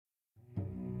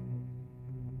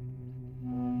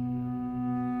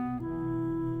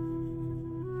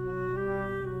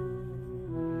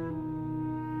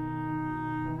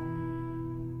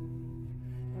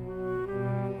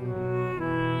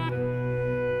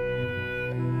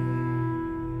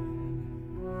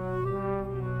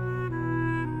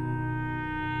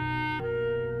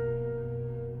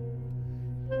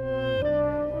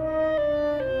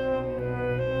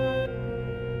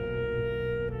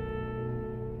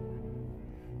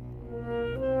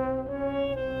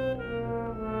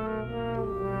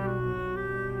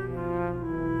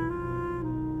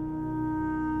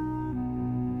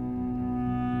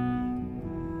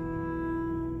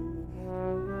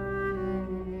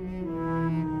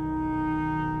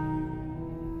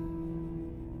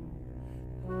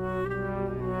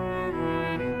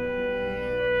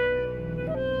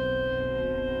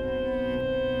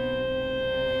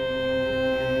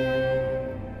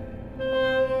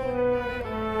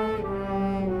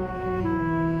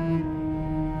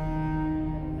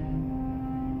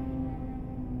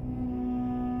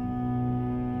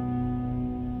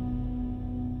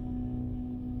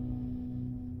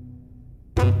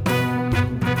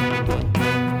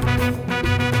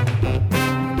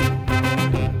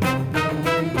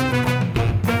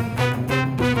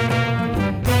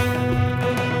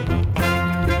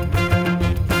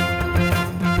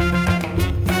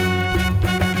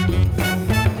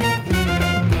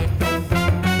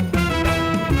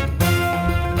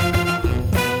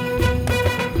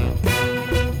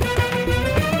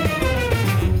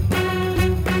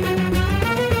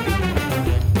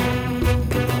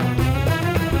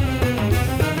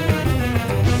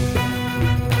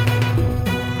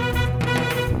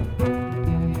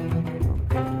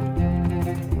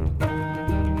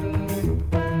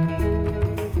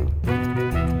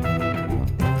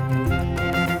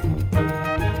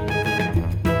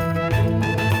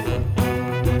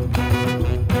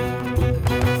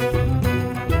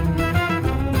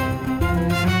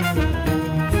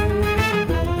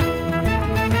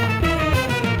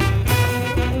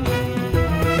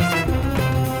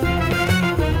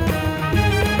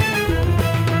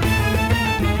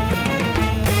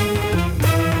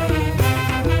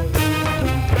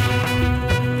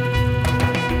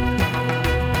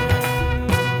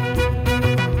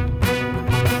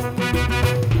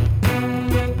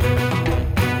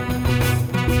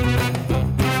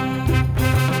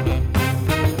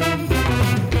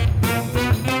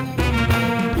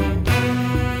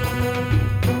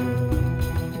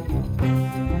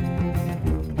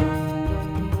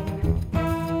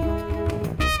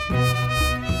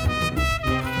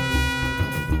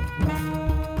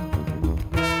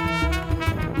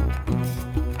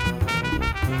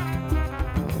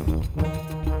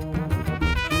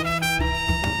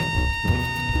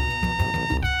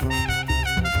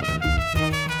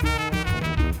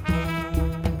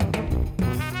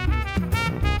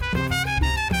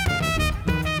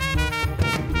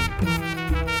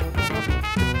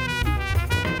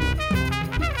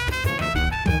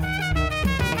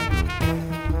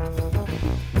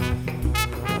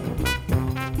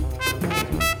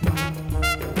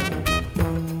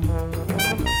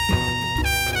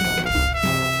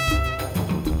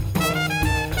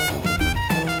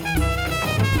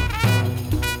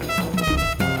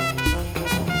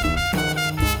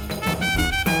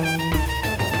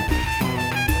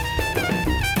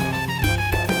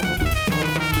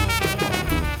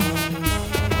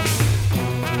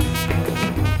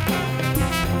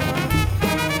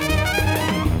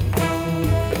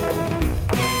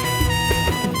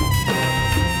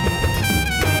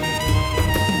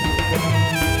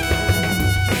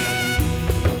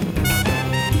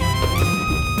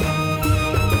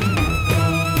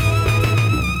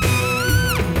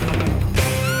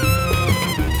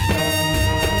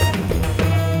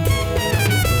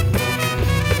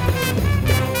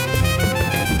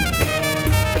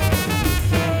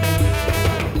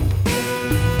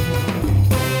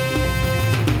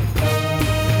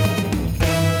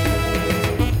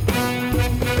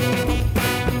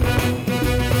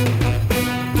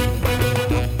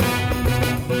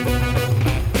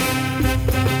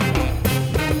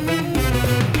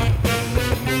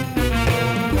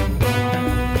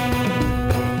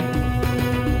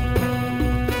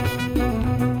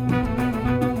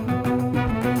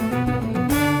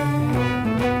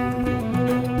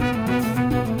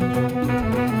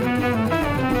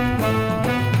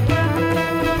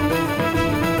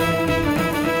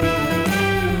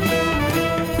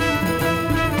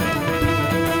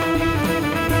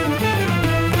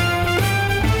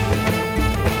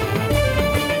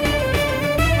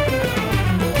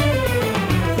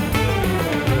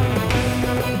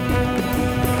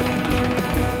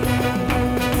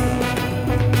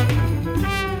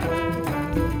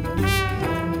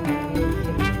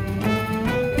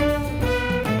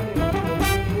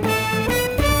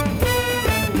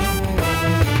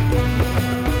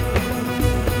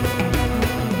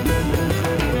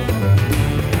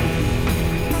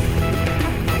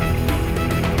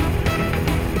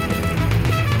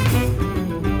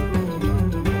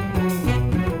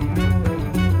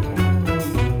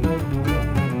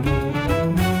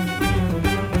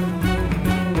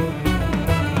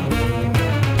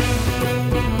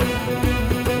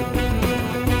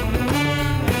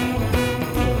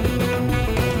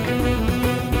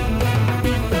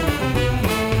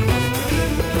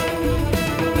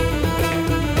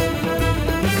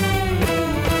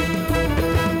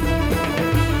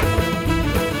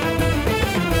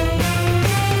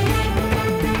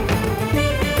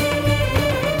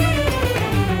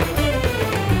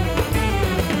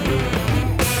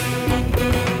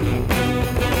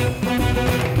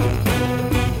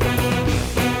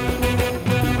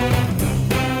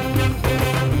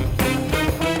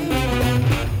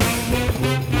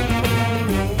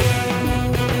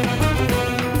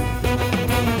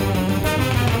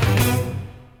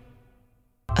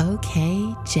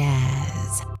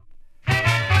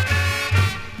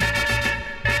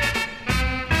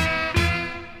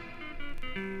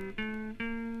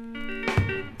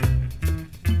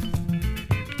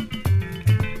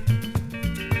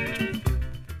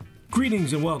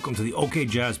Greetings and welcome to the OK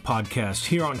Jazz Podcast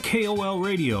here on KOL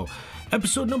Radio,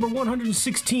 episode number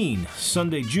 116,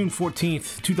 Sunday, June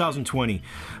 14th, 2020.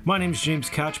 My name is James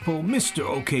Catchpole, Mr.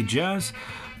 OK Jazz,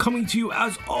 coming to you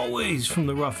as always from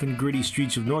the rough and gritty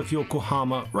streets of North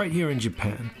Yokohama, right here in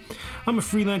Japan. I'm a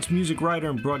freelance music writer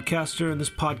and broadcaster, and this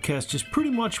podcast is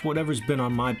pretty much whatever's been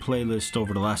on my playlist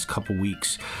over the last couple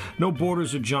weeks. No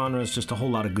borders or genres, just a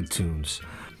whole lot of good tunes.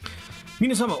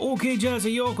 皆様 OK ジャズ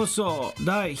へようこそ。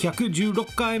第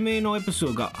116回目のエピソー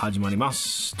ドが始まりま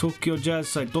す。東京ジャズ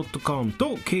サイト .com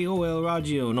と KOL ラ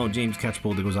ジオのジェームズ・キャッチポ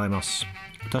ールでございます。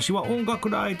私は音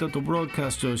楽ライターとブロードキャ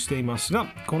ストをしています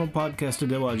が、このパッドキャスト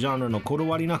ではジャンルのこだ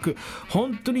わりなく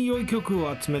本当に良い曲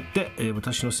を集めて、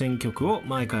私の選曲を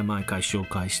毎回紹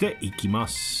介していきま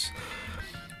す。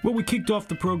Well, we kicked off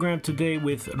the program today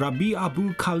with Rabi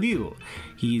Abu Khalil.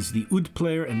 He is the oud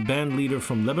player and band leader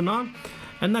from Lebanon,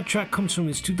 and that track comes from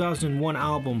his 2001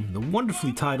 album, the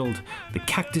wonderfully titled The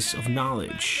Cactus of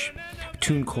Knowledge, a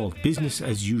tune called Business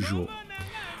as Usual.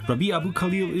 Rabi Abu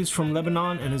Khalil is from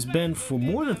Lebanon and has been for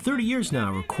more than 30 years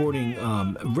now recording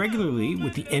regularly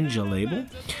with the Enja label,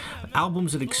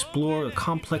 albums that explore the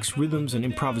complex rhythms and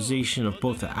improvisation of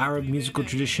both the Arab musical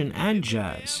tradition and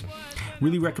jazz.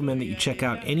 Really recommend that you check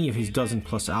out any of his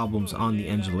dozen-plus albums on the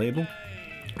Enja label.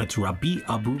 That's Rabi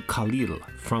Abu Khalil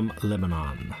from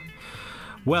Lebanon.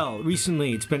 Well,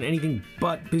 recently it's been anything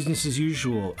but business as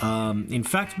usual. In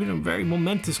fact, it's been a very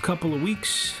momentous couple of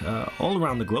weeks all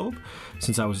around the globe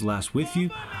since I was last with you.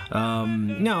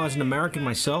 Now, as an American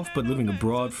myself, but living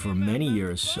abroad for many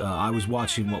years, I was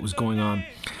watching what was going on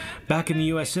back in the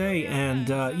USA, and,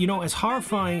 as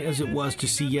horrifying as it was to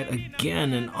see yet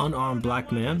again an unarmed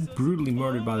black man brutally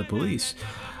murdered by the police,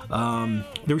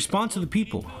 the response of the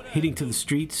people hitting to the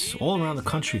streets all around the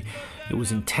country, it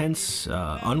was intense,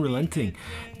 unrelenting,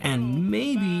 and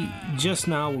maybe just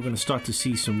now we're going to start to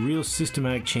see some real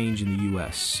systematic change in the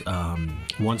U.S.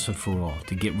 Once and for all,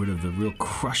 to get rid of the real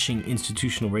crushing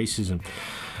institutional racism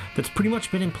that's pretty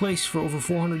much been in place for over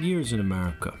 400 years in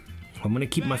America. I'm going to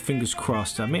keep my fingers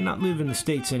crossed. I may not live in the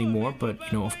States anymore, but,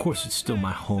 of course it's still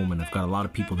my home, and I've got a lot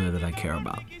of people there that I care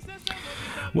about.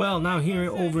 Well, now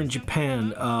here over in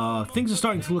Japan, things are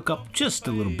starting to look up just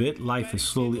a little bit. Life is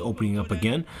slowly opening up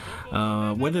again.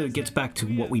 Whether it gets back to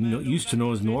what we used to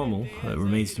know as normal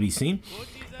remains to be seen.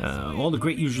 All the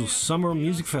great usual summer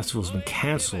music festivals have been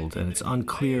canceled, and it's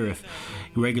unclear if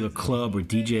regular club or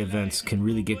DJ events can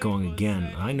really get going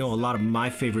again. I know a lot of my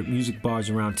favorite music bars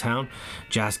around town,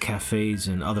 jazz cafes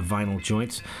and other vinyl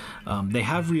joints, they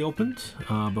have reopened,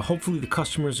 but hopefully the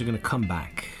customers are going to come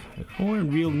back. We're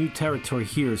in real new territory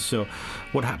here, so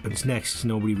what happens next,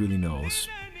 nobody really knows.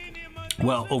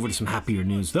 Well, over to some happier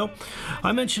news, though.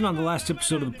 I mentioned on the last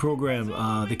episode of the program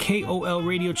the KOL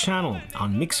radio channel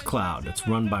on Mixcloud. It's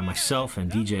run by myself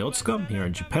and DJ Otsuka here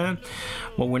in Japan.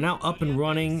 Well, we're now up and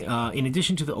running. In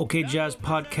addition to the OK Jazz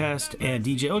podcast and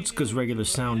DJ Otsuka's regular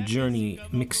Sound Journey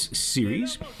mix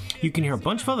series, you can hear a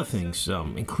bunch of other things,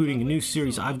 including a new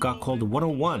series I've got called The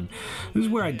 101. This is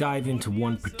where I dive into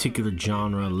one particular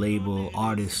genre, label,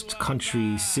 artist,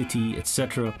 country, city,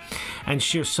 etc., and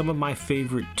share some of my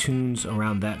favorite tunes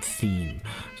around that theme.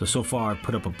 So far I've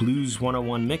put up a Blues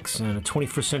 101 mix and a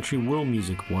 21st Century World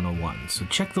Music 101, so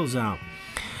check those out.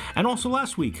 And also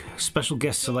last week, a special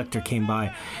guest selector came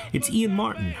by. It's Ian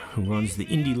Martin, who runs the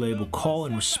indie label Call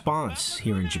and Response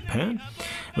here in Japan.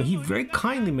 Well, he very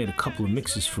kindly made a couple of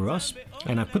mixes for us,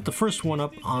 and I put the first one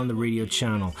up on the radio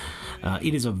channel.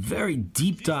 It is a very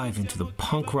deep dive into the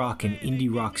punk rock and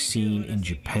indie rock scene in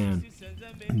Japan.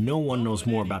 No one knows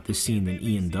more about this scene than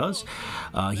Ian does.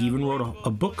 He even wrote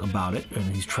a book about it,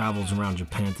 and he travels around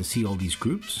Japan to see all these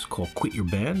groups called Quit Your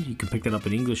Band. You can pick that up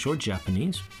in English or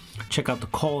Japanese. Check out the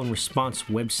Call and Response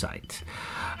website.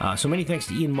 So many thanks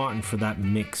to Ian Martin for that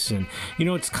mix. And,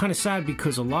 it's kind of sad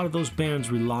because a lot of those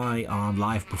bands rely on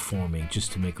live performing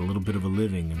just to make a little bit of a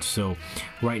living. And so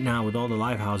right now, with all the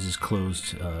live houses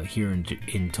closed here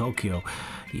in Tokyo,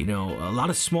 a lot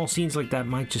of small scenes like that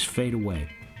might just fade away.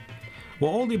 Well,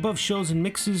 all the above shows and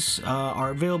mixes are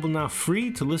available now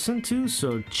free to listen to,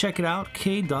 so check it out,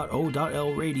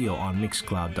 k.o.l radio on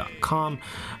mixcloud.com.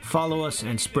 Follow us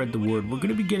and spread the word. We're going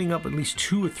to be getting up at least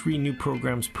 2 or 3 new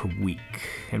programs per week,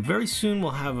 and very soon we'll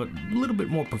have a little bit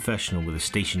more professional with a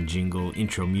station jingle,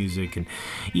 intro music, and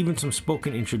even some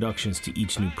spoken introductions to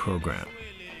each new program.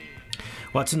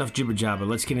 Well, that's enough jibber jabber.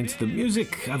 Let's get into the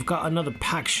music. I've got another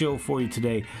packed show for you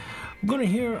today. We're going to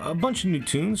hear a bunch of new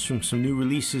tunes from some new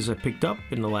releases I picked up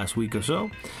in the last week or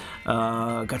so.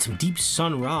 Got some deep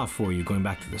Sun Ra for you going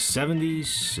back to the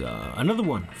 70s. Another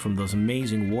one from those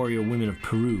amazing warrior women of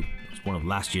Peru, It's one of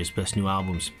last year's best new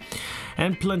albums.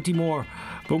 And plenty more.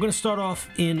 But we're going to start off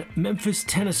in Memphis,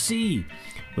 Tennessee,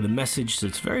 with a message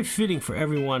that's very fitting for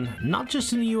everyone, not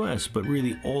just in the US, but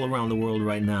really all around the world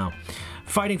right now.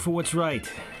 Fighting for what's right.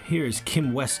 Here's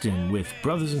Kim Weston with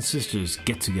Brothers and Sisters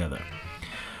Get Together.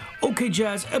 OK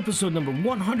Jazz, episode number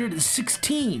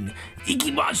 116.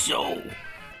 Ikimashou!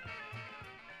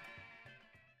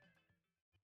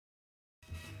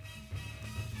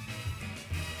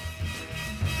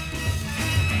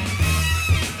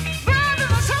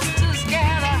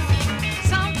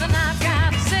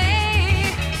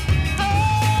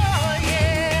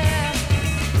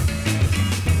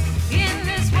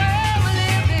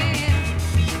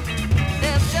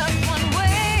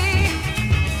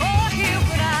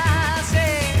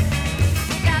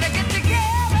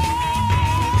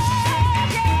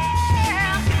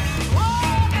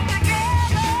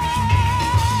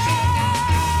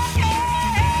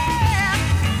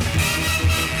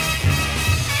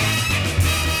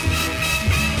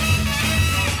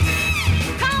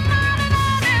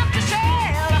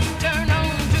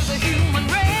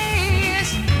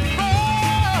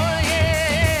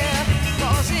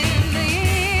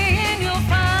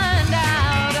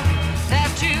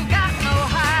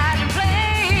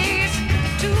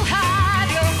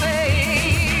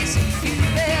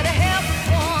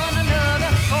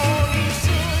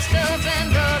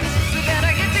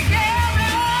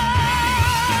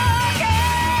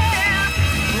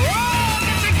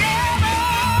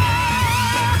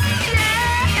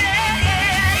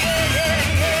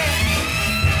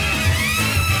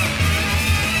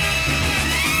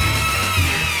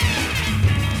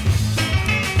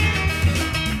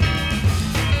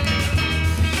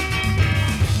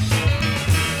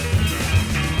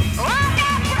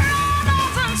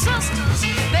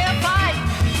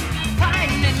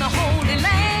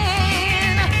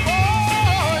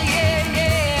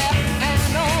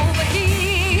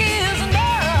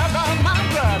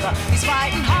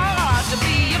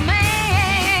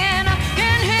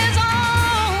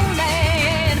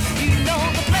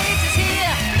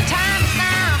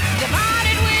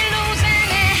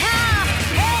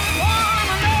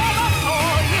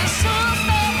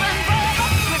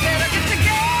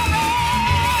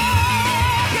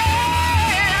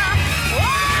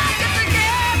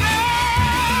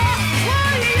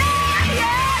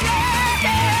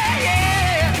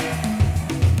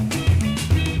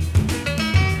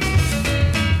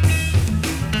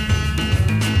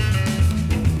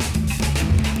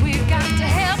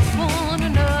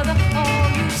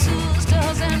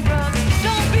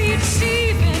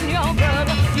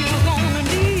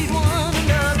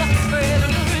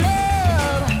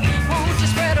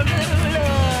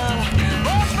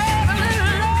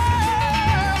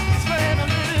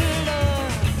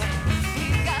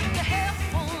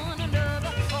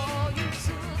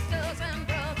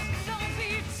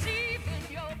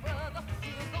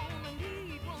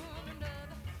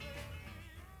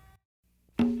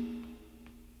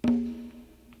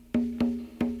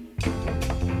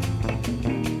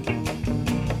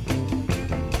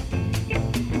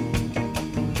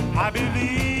 I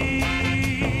believe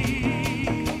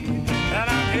that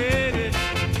I'm headed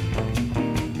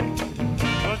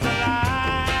towards the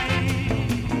light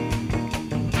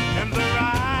in the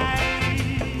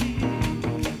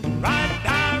right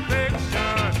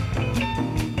direction.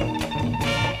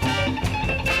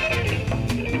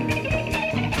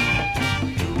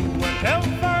 Do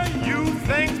whatever you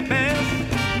think's best.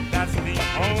 That's the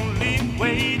only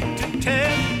way to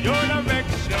test your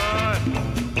direction.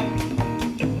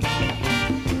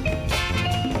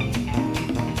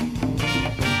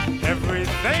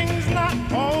 Everything's not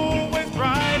always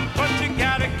right, but you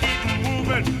gotta keep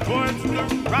moving towards the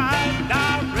right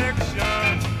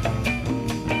direction.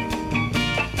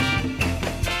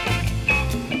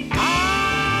 I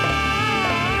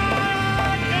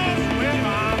guess when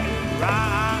I'm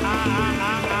right,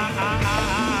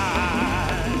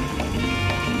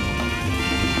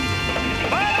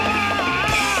 but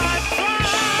I try.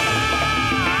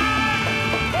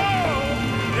 Oh,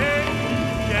 yeah,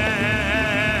 yeah.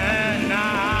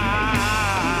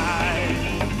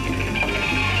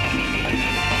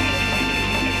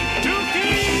 To keep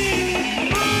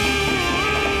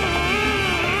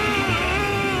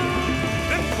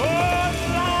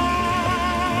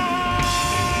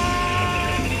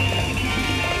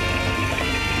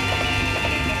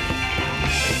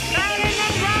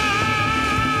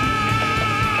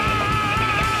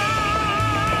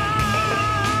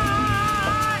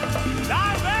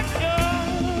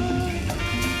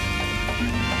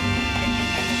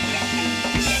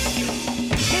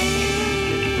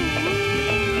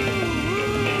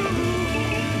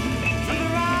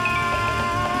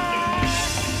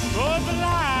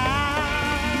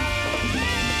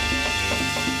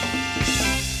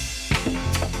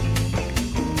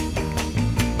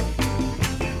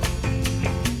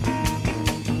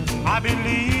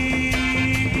believe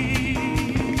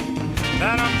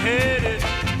that I'm headed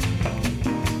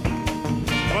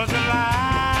for the light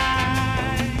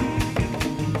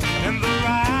in the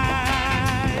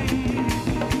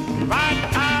right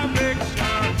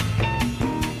direction.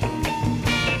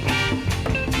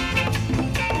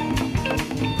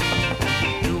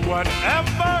 Do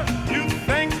whatever you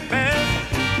think's best.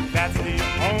 That's the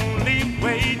only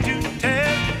way to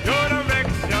test your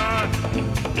direction.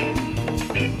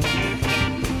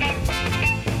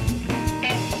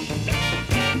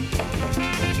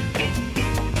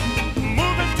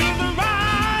 Moving to the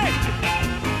right,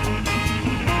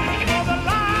 moving for the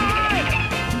light,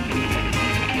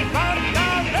 right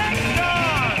direction,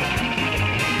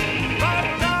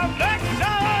 right direction.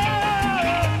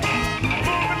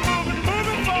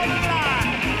 Moving for the light,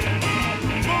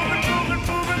 moving to the right,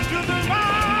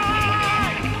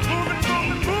 moving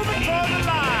for the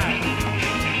light,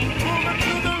 moving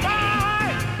to the right,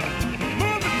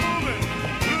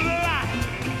 moving to the light,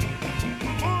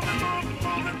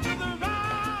 moving to the right.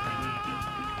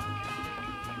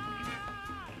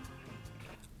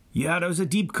 Yeah, that was a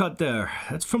deep cut there.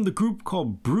 That's from the group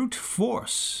called Brute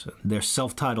Force. Their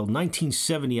self-titled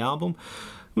 1970 album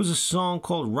was a song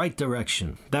called Right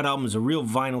Direction. That album is a real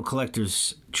vinyl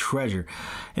collector's treasure,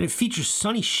 and it features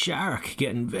Sonny Sharrock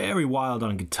getting very wild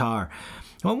on guitar.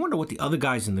 Now, I wonder what the other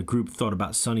guys in the group thought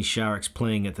about Sonny Sharrock's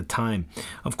playing at the time.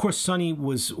 Of course, Sonny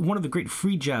was one of the great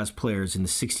free jazz players in the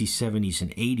 60s, 70s,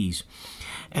 and 80s.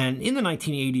 And in the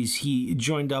 1980s, he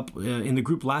joined up in the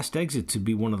group Last Exit to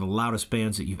be one of the loudest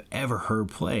bands that you've ever heard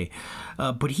play.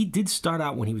 But he did start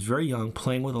out when he was very young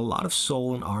playing with a lot of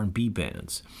soul and R&B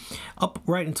bands, up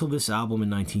right until this album in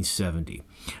 1970.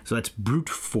 So that's Brute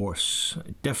Force.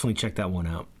 Definitely check that one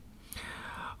out.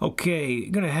 Okay,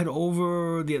 going to head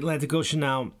over the Atlantic Ocean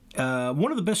now. One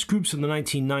of the best groups in the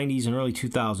 1990s and early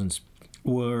 2000s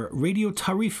were Radio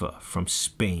Tarifa from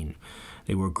Spain.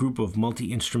 They were a group of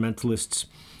multi-instrumentalists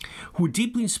who were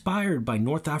deeply inspired by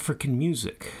North African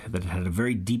music that had a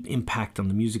very deep impact on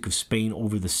the music of Spain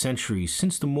over the centuries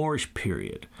since the Moorish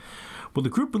period. Well, the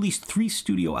group released 3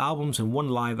 studio albums and 1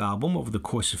 live album over the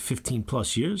course of 15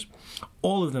 plus years.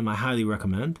 All of them I highly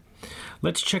recommend.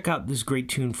 Let's check out this great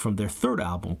tune from their 3rd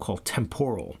album called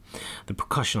Temporal. The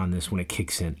percussion on this when it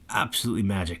kicks in, absolutely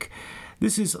magic.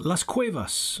 This is Las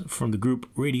Cuevas from the group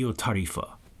Radio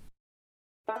Tarifa.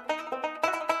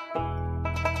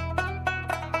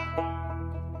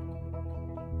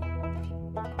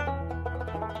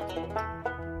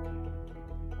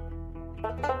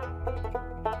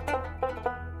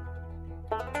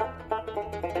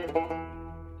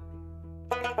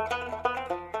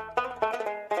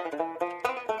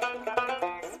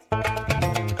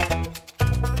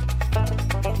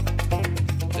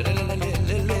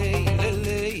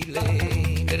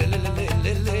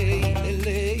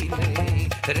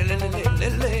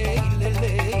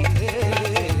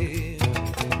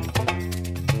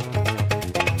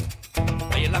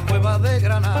 Ahí en la cueva de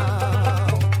Granada,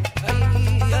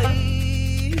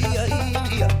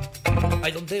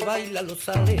 ahí donde bailan los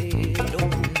aleros,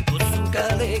 con su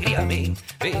alegría me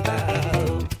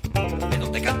pegado, de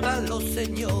donde cantan los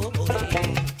señores,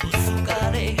 con su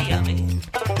alegría me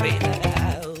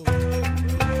pegado.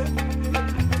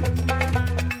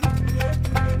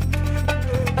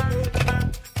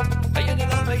 Ahí en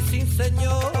el alma y sin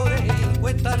señores,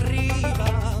 cuesta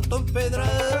arriba, todo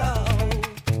empedrado.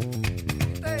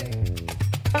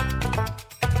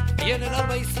 Y en el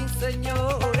alba y sin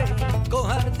señores, con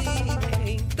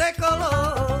jardines de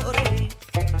colores,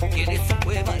 tiene su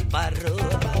cueva el barro,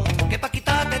 que pa'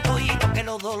 quitarte todito que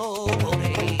los dolores.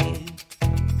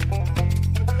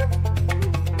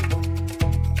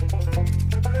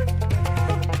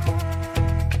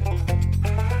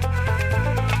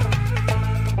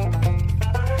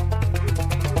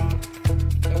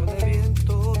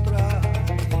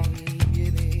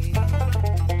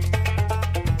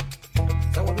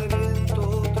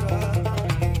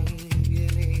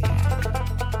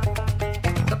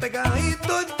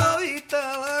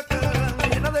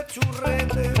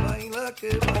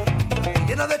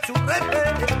 Llena de churrete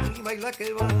y baila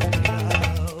que baila.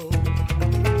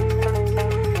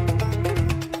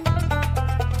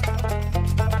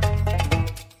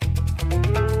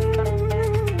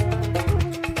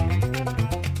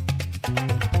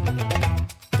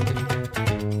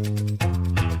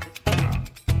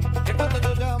 Que cuando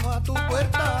yo llamo a tu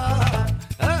puerta,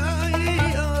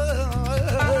 ay,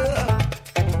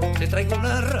 te traigo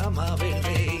una rama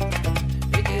verde.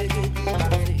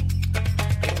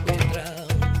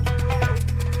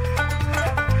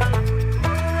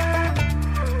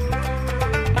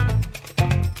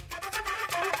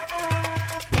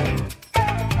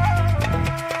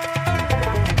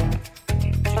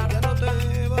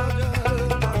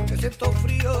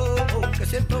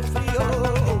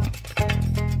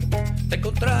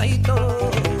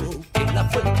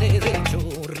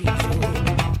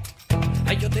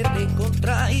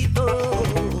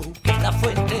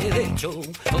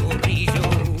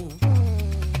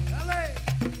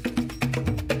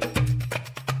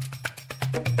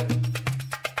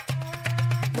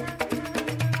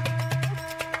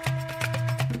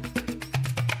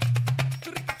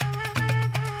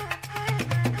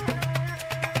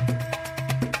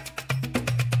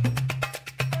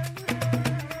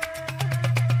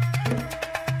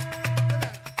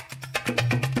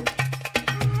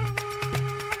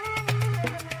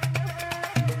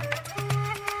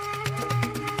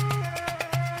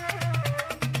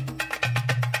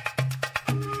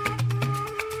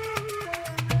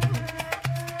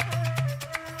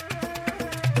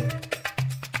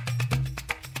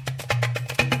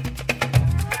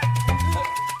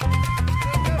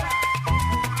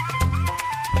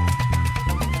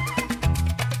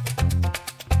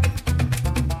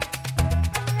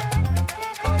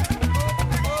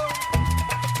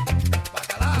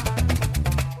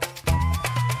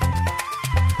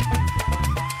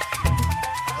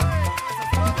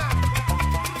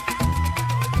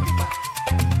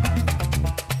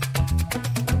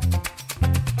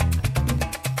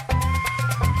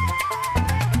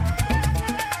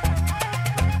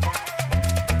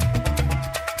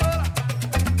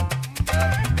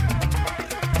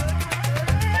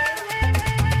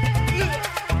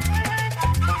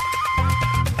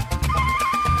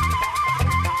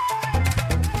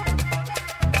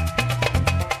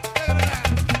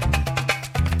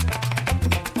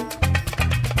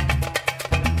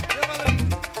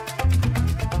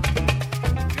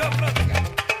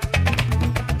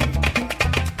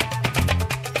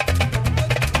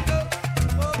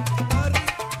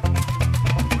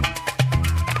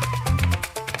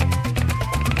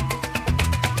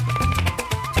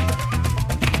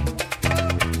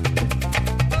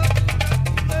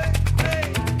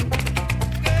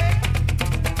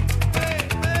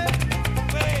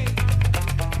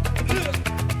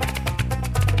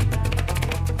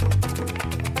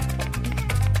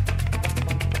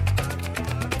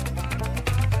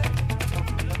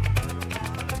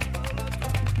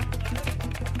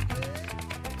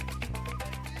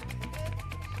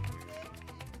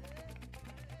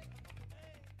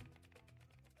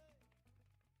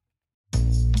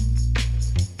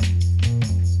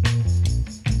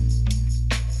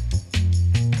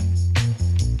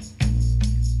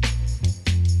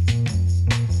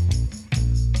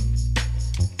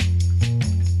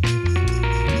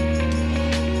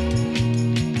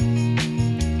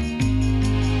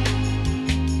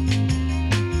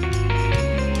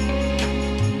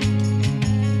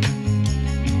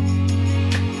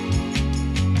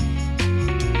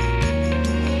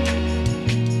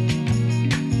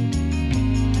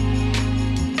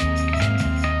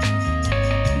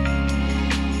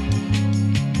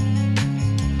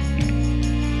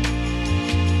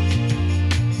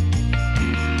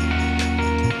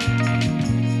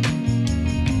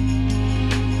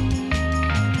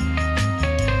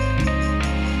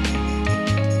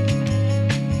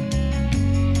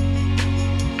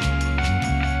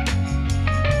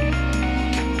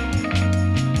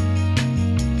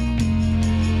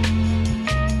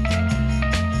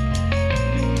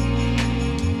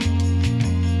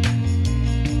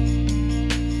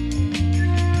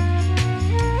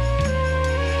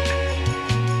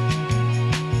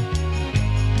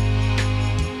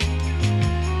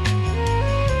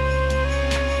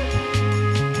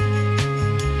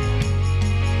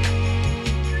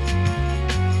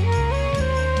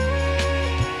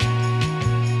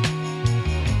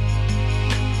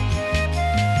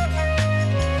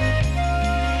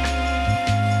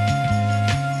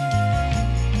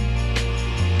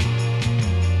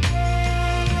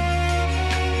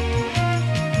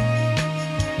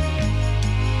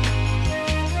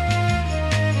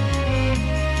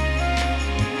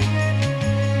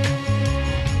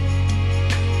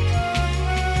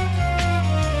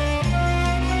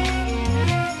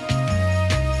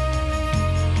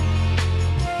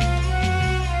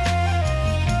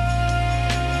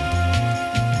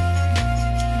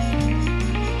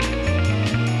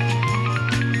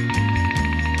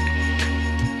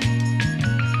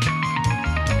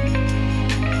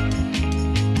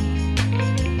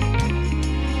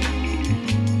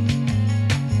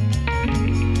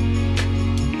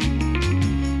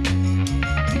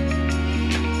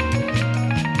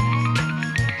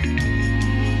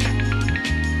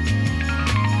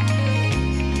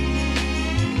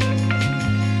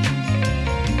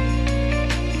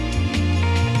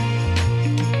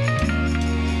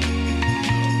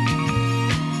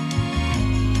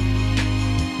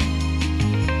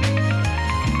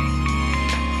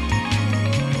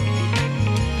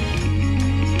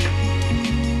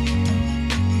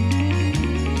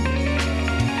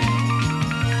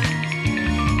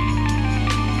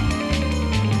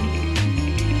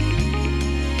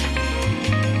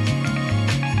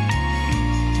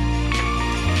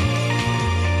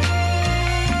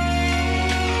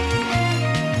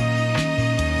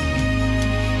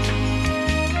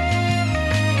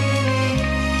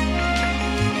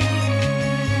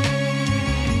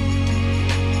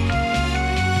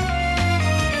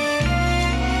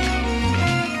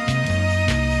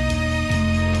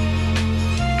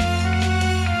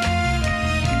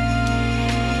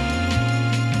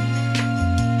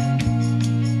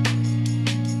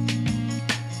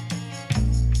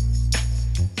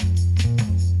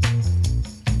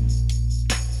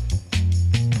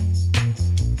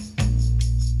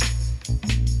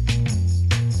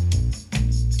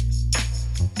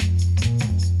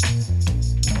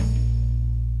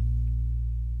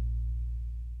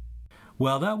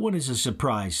 Well, that one is a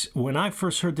surprise. When I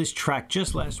first heard this track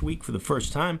just last week for the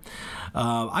first time,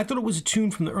 I thought it was a tune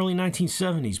from the early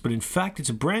 1970s, but in fact it's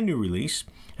a brand new release,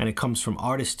 and it comes from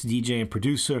artist, DJ, and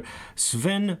producer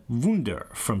Sven Wunder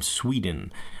from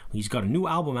Sweden. He's got a new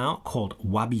album out called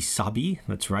Wabi Sabi.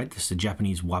 That's right, this is the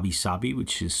Japanese Wabi Sabi,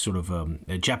 which is sort of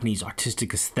a Japanese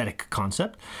artistic aesthetic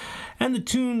concept. And the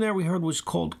tune there we heard was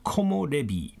called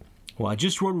Komorebi. Well, I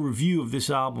just wrote a review of this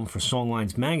album for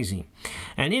Songlines magazine,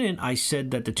 and in it I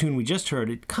said that the tune we just heard,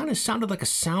 it kind of sounded like a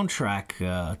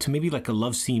soundtrack to maybe like a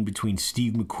love scene between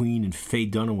Steve McQueen and Faye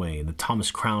Dunaway in the Thomas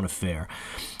Crown Affair,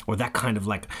 or that kind of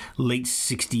like late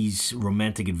 60s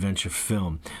romantic adventure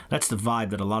film. That's the vibe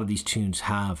that a lot of these tunes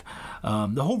have.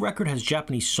 The whole record has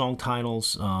Japanese song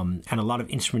titles and a lot of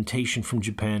instrumentation from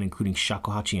Japan, including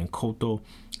shakuhachi and koto,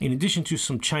 in addition to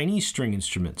some Chinese string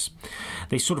instruments.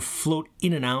 They sort of float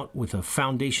in and out with a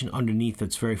foundation underneath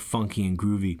that's very funky and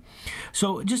groovy.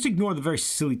 So just ignore the very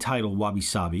silly title, Wabi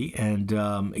Sabi, and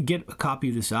get a copy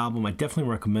of this album. I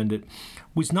definitely recommend it.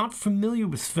 Was not familiar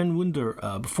with Sven Wunder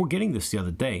before getting this the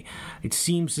other day. It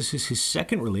seems this is his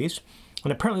second release,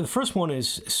 and apparently the first one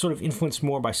is sort of influenced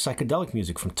more by psychedelic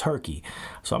music from Turkey.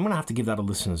 So I'm going to have to give that a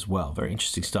listen as well. Very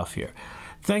interesting stuff here.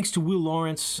 Thanks to Will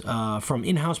Lawrence from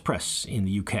In-House Press in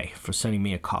the UK for sending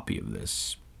me a copy of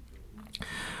this.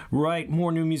 Right,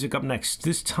 more new music up next.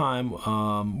 This time,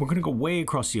 we're going to go way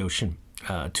across the ocean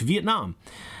to Vietnam.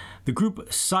 The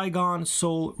group Saigon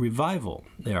Soul Revival.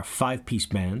 They're a 5-piece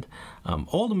band.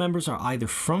 All the members are either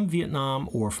from Vietnam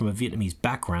or from a Vietnamese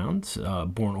background,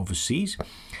 born overseas.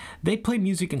 They play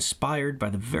music inspired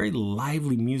by the very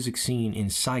lively music scene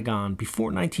in Saigon before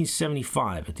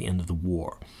 1975 at the end of the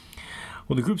war.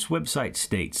 Well, the group's website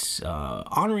states,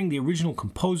 honoring the original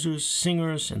composers,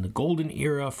 singers, and the golden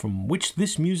era from which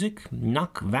this music,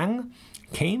 Nak Vang,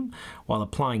 came, while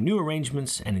applying new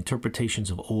arrangements and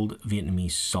interpretations of old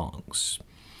Vietnamese songs.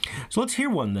 So let's hear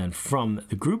one then from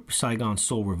the group Saigon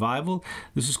Soul Revival.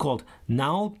 This is called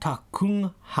Nao Ta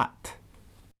Kung Hat.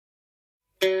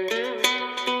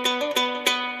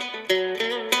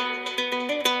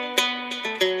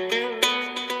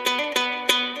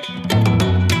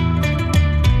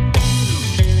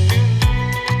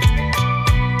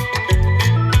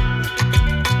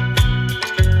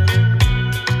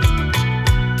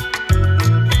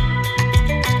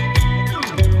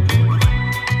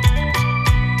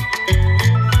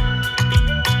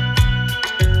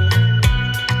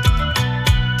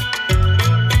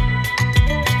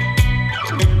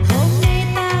 Oh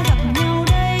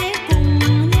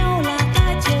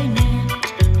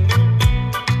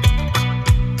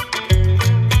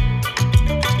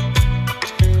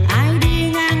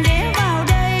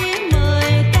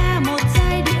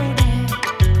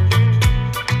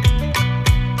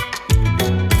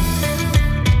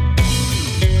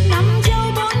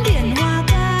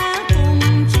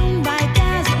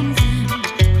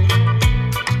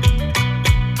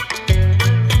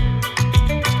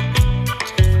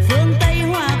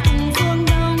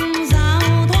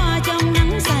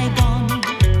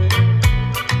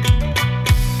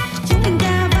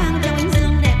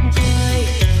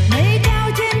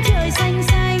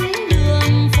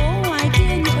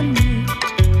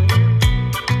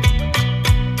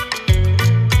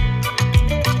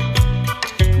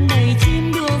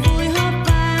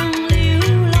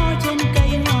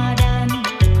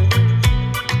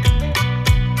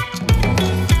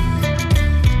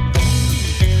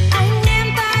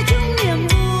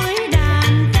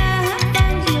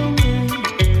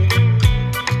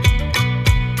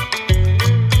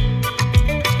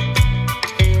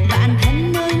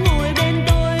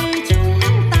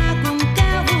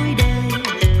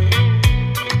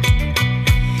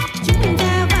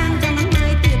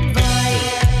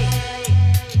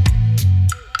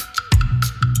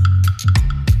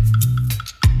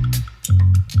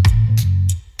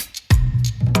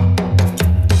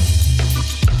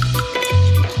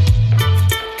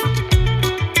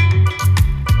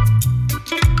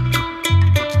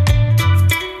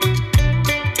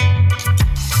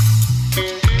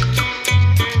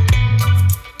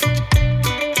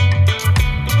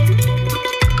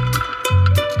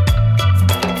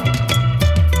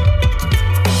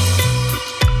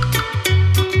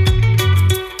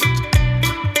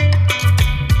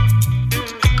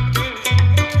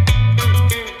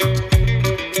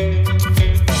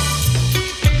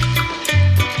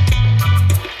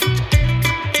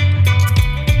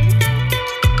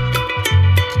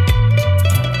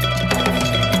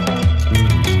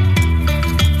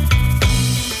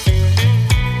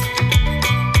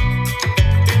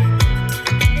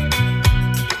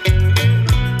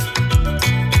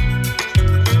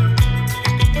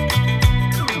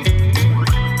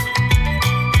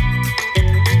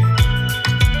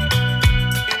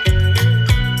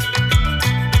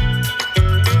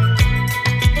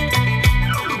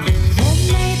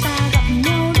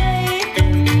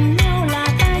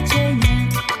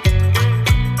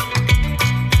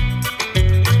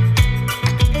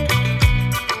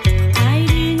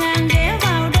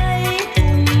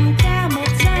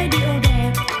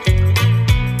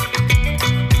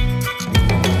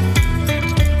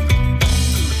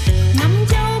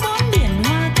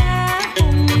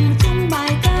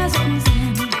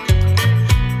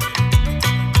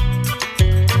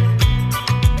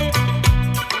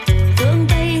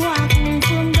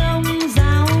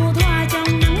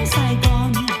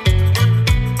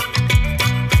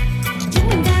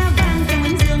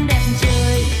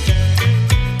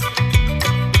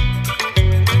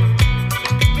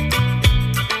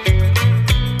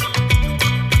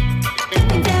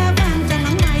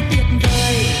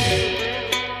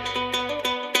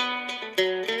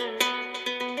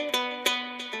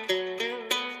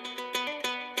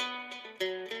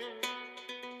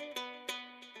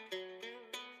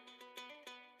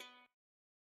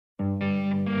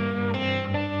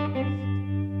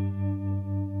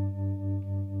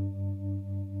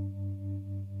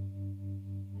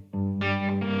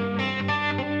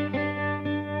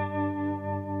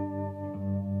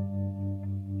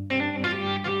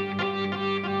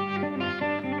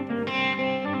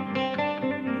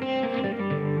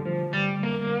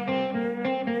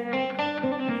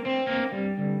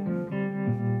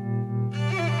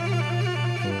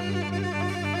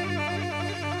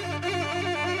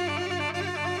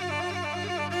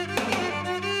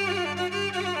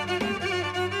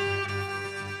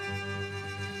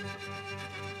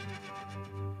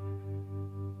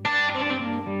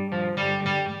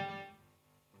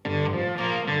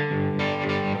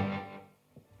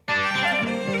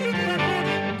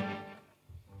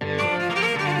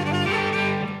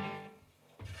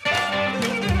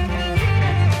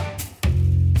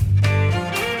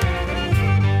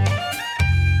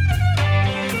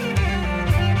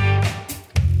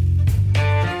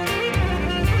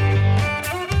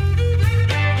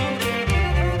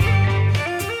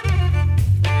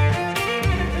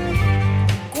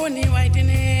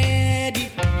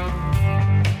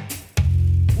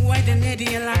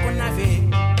di la con ave.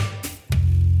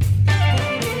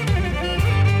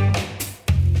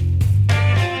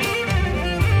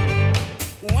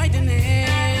 White and Eddie,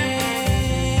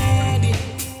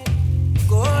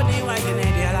 go the white and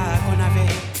Eddie la con ave.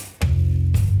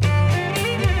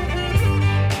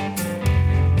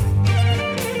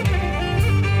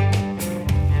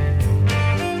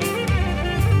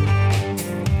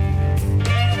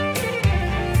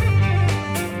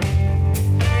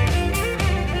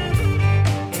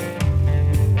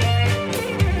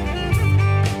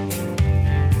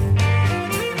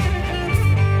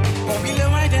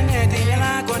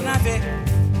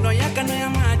 No yaka no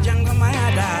yama jango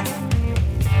mayada.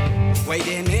 Why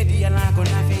de nedi ala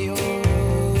kona feo.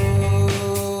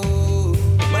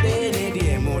 But de nedi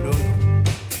emodo.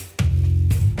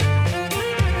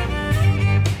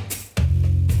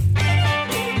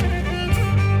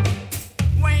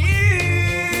 Why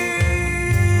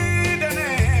de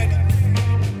nedi.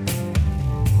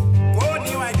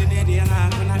 Koni why de nedi ala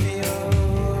kona feo.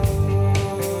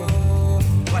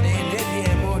 But de nedi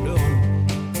emodo.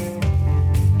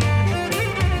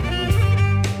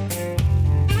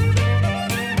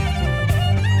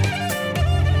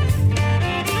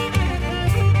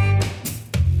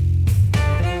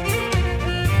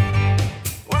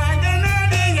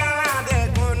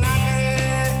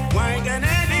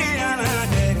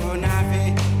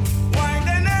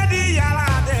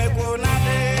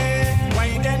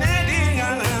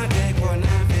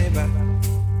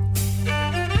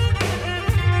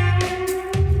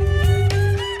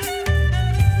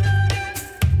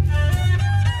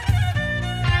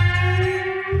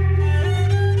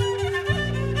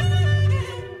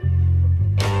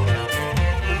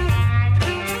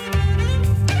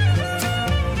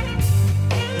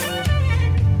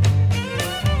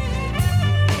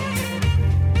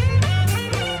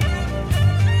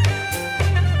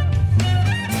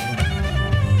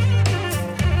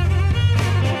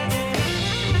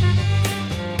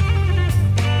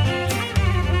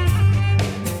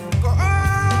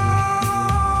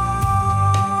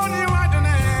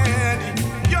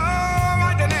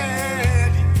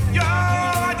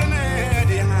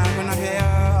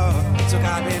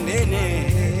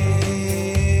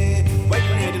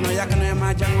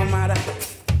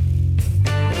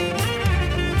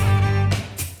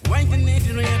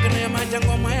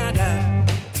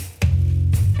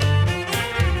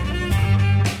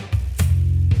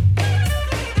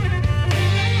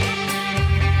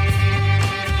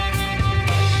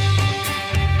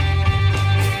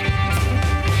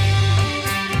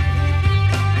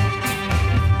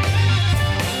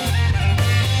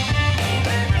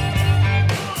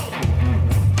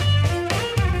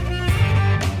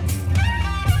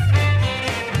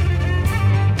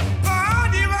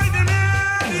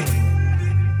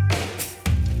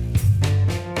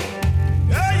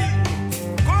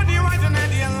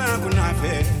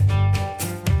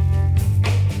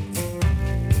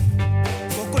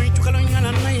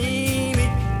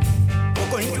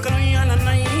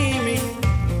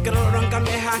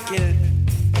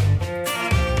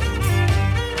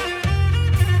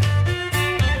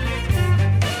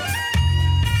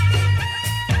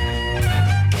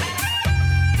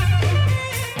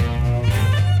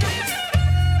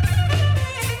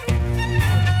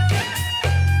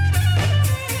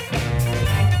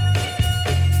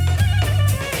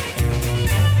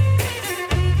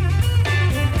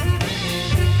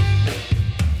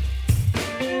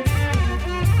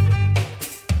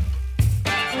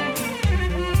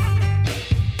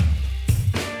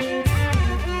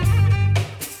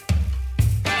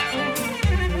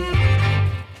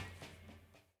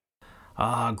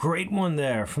 Great one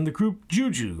there from the group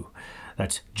Juju.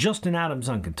 That's Justin Adams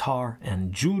on guitar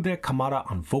and Julde Kamara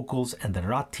on vocals and the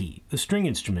rati, the string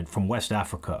instrument from West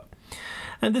Africa.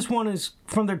 And this one is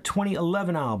from their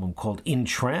 2011 album called In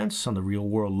Trance on the Real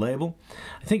World label.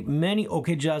 I think many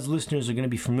OK Jazz listeners are going to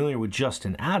be familiar with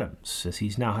Justin Adams, as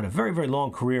he's now had a very, very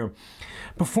long career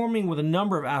performing with a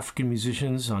number of African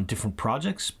musicians on different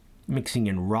projects, mixing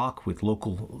in rock with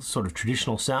local sort of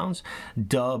traditional sounds,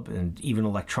 dub, and even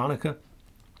electronica.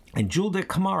 And Julde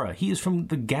Kamara, he is from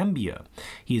the Gambia.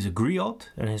 He is a griot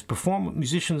and has performed with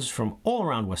musicians from all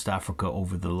around West Africa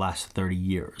over the last 30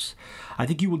 years. I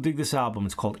think you will dig this album.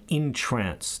 It's called In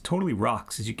Trance. Totally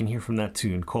rocks, as you can hear from that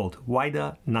tune, called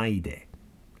Waida Naide.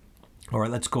 All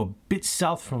right, let's go a bit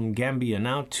south from Gambia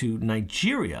now to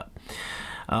Nigeria.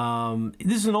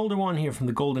 This is an older one here from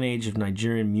the golden age of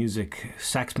Nigerian music,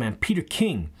 saxman Peter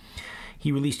King.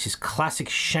 He released his classic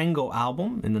Shango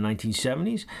album in the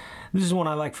 1970s. This is one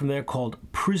I like from there called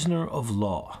Prisoner of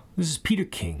Law. This is Peter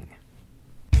King.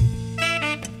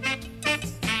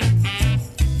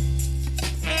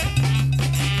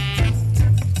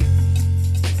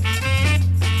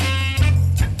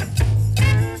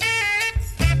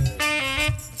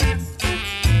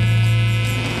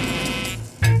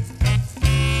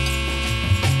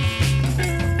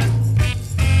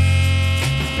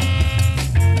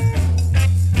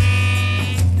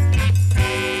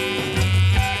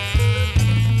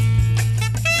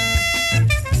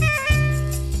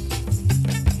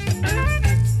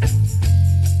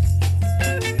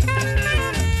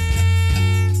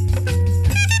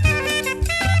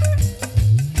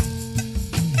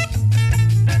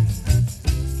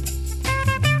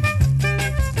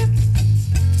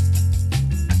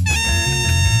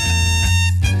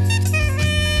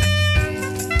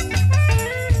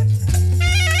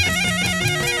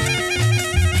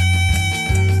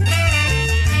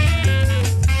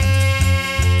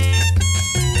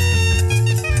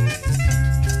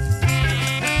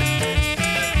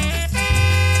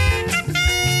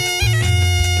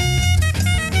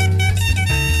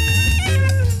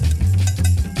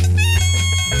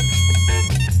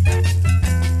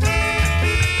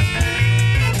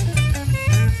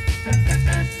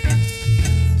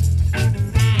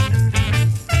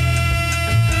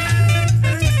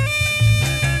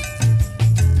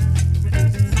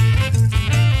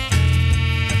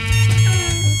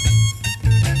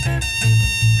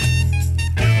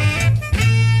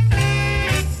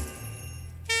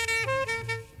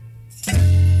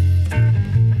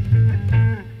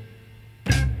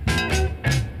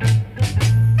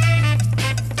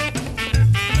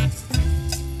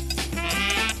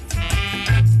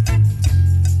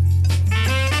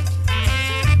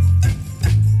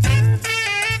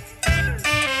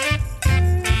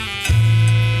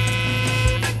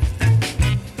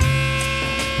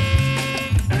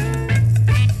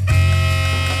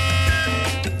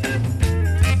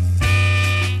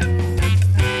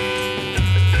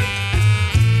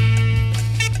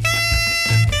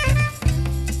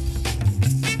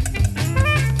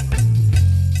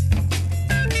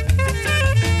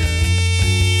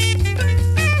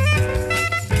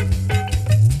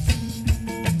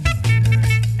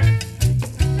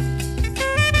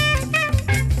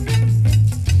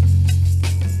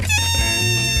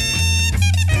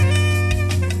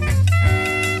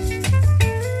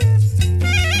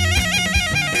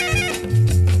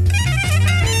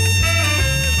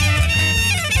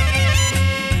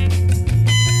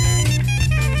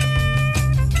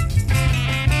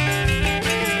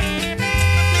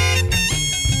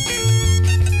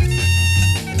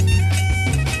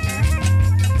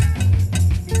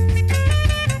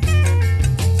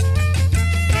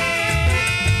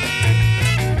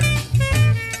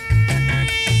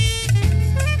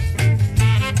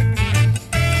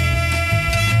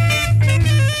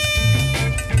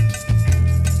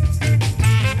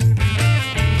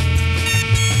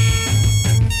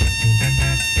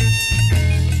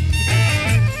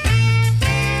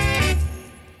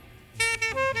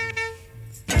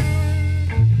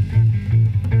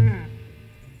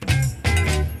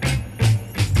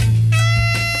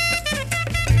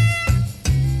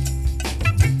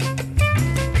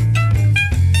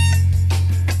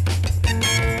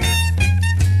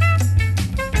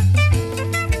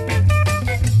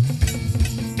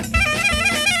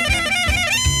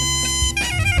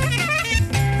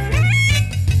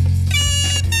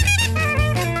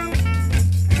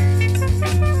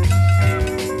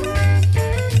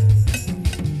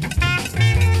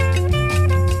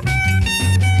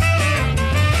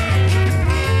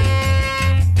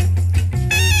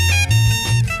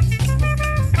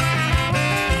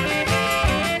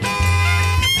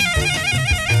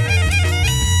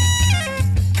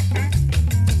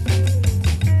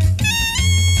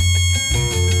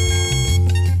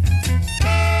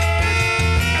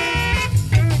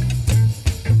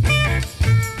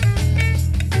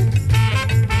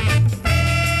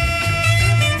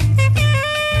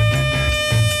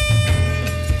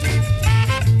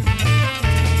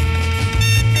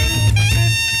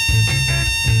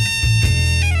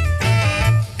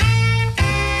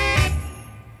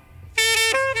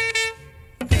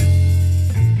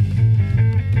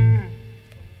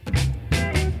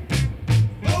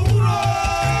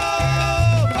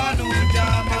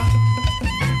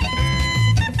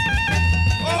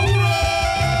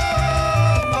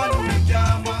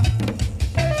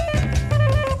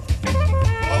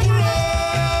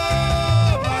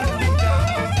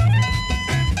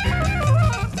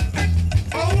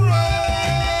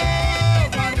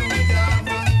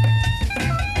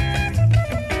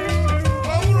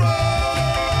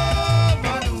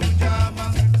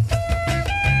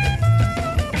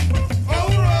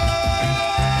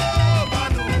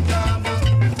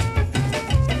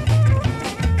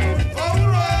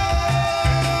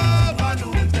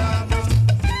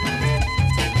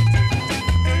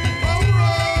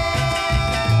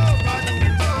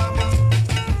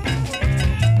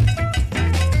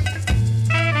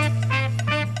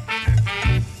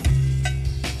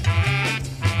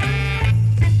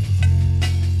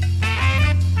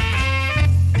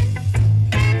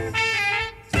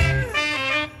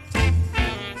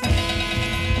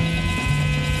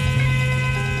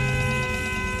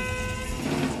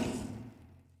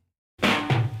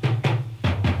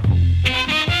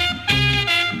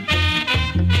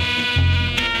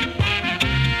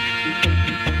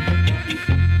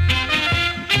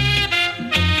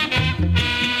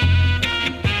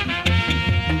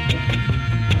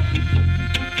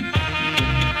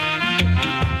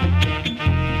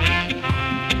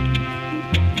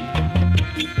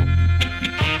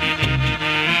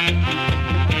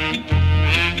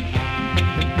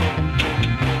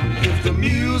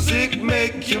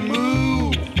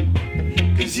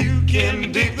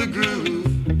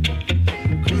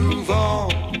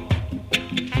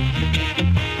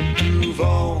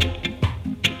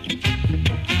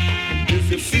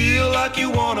 like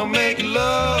you wanna make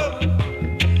love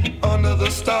under the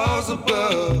stars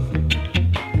above.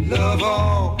 Love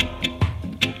on,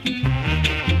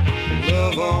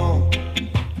 love on.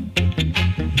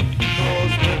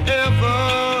 'Cause whenever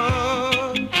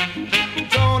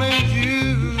dawning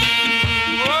you,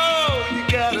 oh, you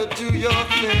gotta do your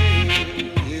thing,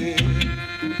 yeah.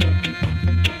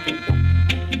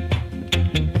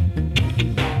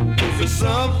 If there's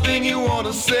something you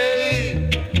wanna say,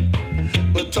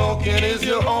 but talking is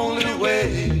your only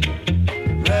way,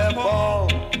 rap on,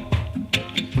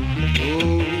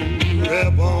 oh,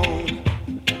 rap on.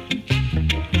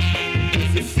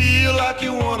 If you feel like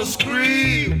you wanna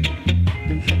scream,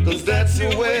 'cause that's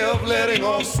your way of letting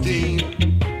off steam,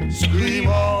 scream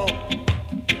on,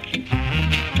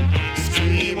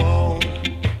 scream on.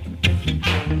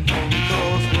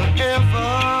 'Cause whatever's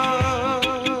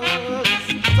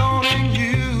dawning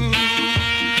you,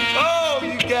 oh,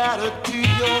 you gotta do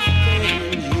your thing,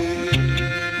 yeah.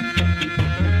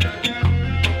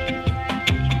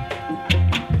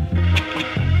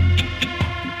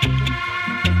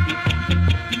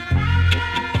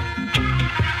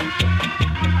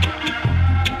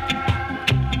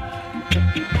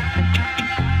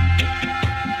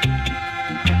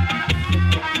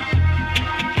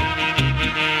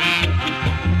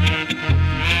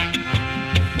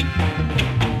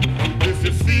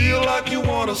 You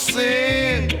wanna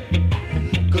sing,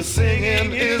 'cause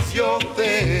singing is your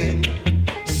thing.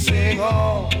 Sing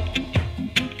on,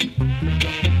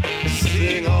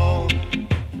 sing on.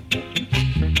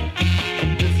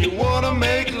 If you wanna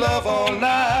make love all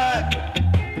night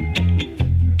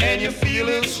and your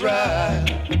feelings right,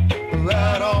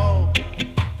 right on,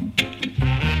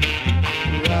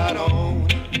 right on.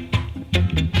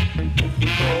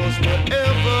 'Cause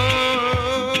whatever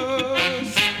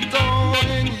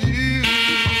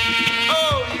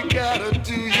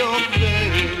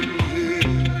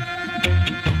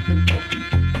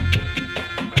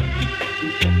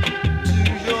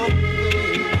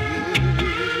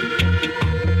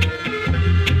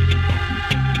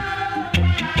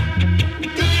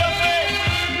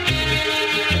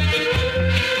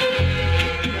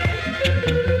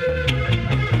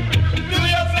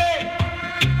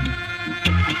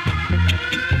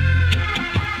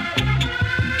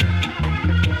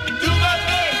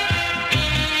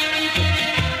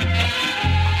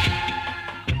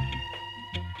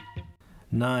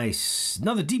Nice.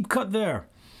 Another deep cut there.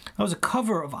 That was a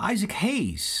cover of Isaac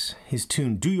Hayes, his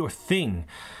tune Do Your Thing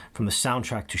from the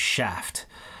soundtrack to Shaft.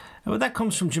 Well, that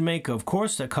comes from Jamaica, of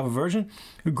course, that cover version.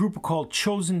 A group called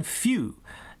Chosen Few.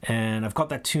 And I've got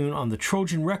that tune on the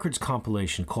Trojan Records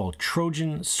compilation called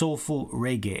Trojan Soulful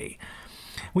Reggae.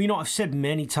 Well, you know, I've said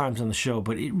many times on the show,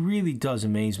 but it really does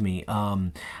amaze me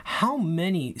how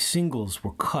many singles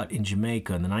were cut in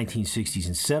Jamaica in the 1960s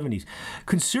and 70s,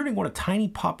 considering what a tiny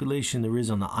population there is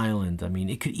on the island. I mean,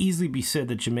 it could easily be said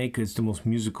that Jamaica is the most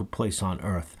musical place on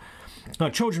earth. Now,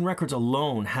 Trojan Records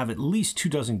alone have at least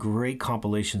 24 great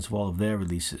compilations of all of their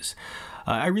releases.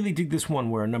 I really dig this one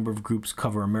where a number of groups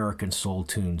cover American soul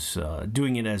tunes,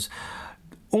 doing it as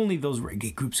only those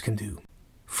reggae groups can do.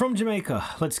 From Jamaica,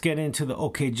 let's get into the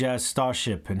OK Jazz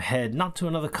Starship and head not to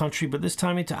another country, but this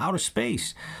time into outer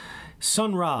space.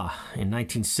 Sun Ra, in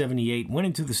 1978, went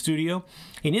into the studio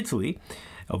in Italy,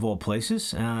 of all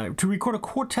places, to record a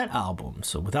quartet album,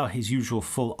 so without his usual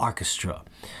full orchestra.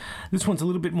 This one's a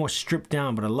little bit more stripped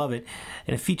down, but I love it,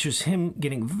 and it features him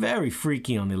getting very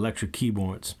freaky on the electric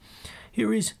keyboards.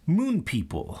 Here is Moon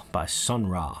People by Sun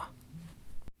Ra.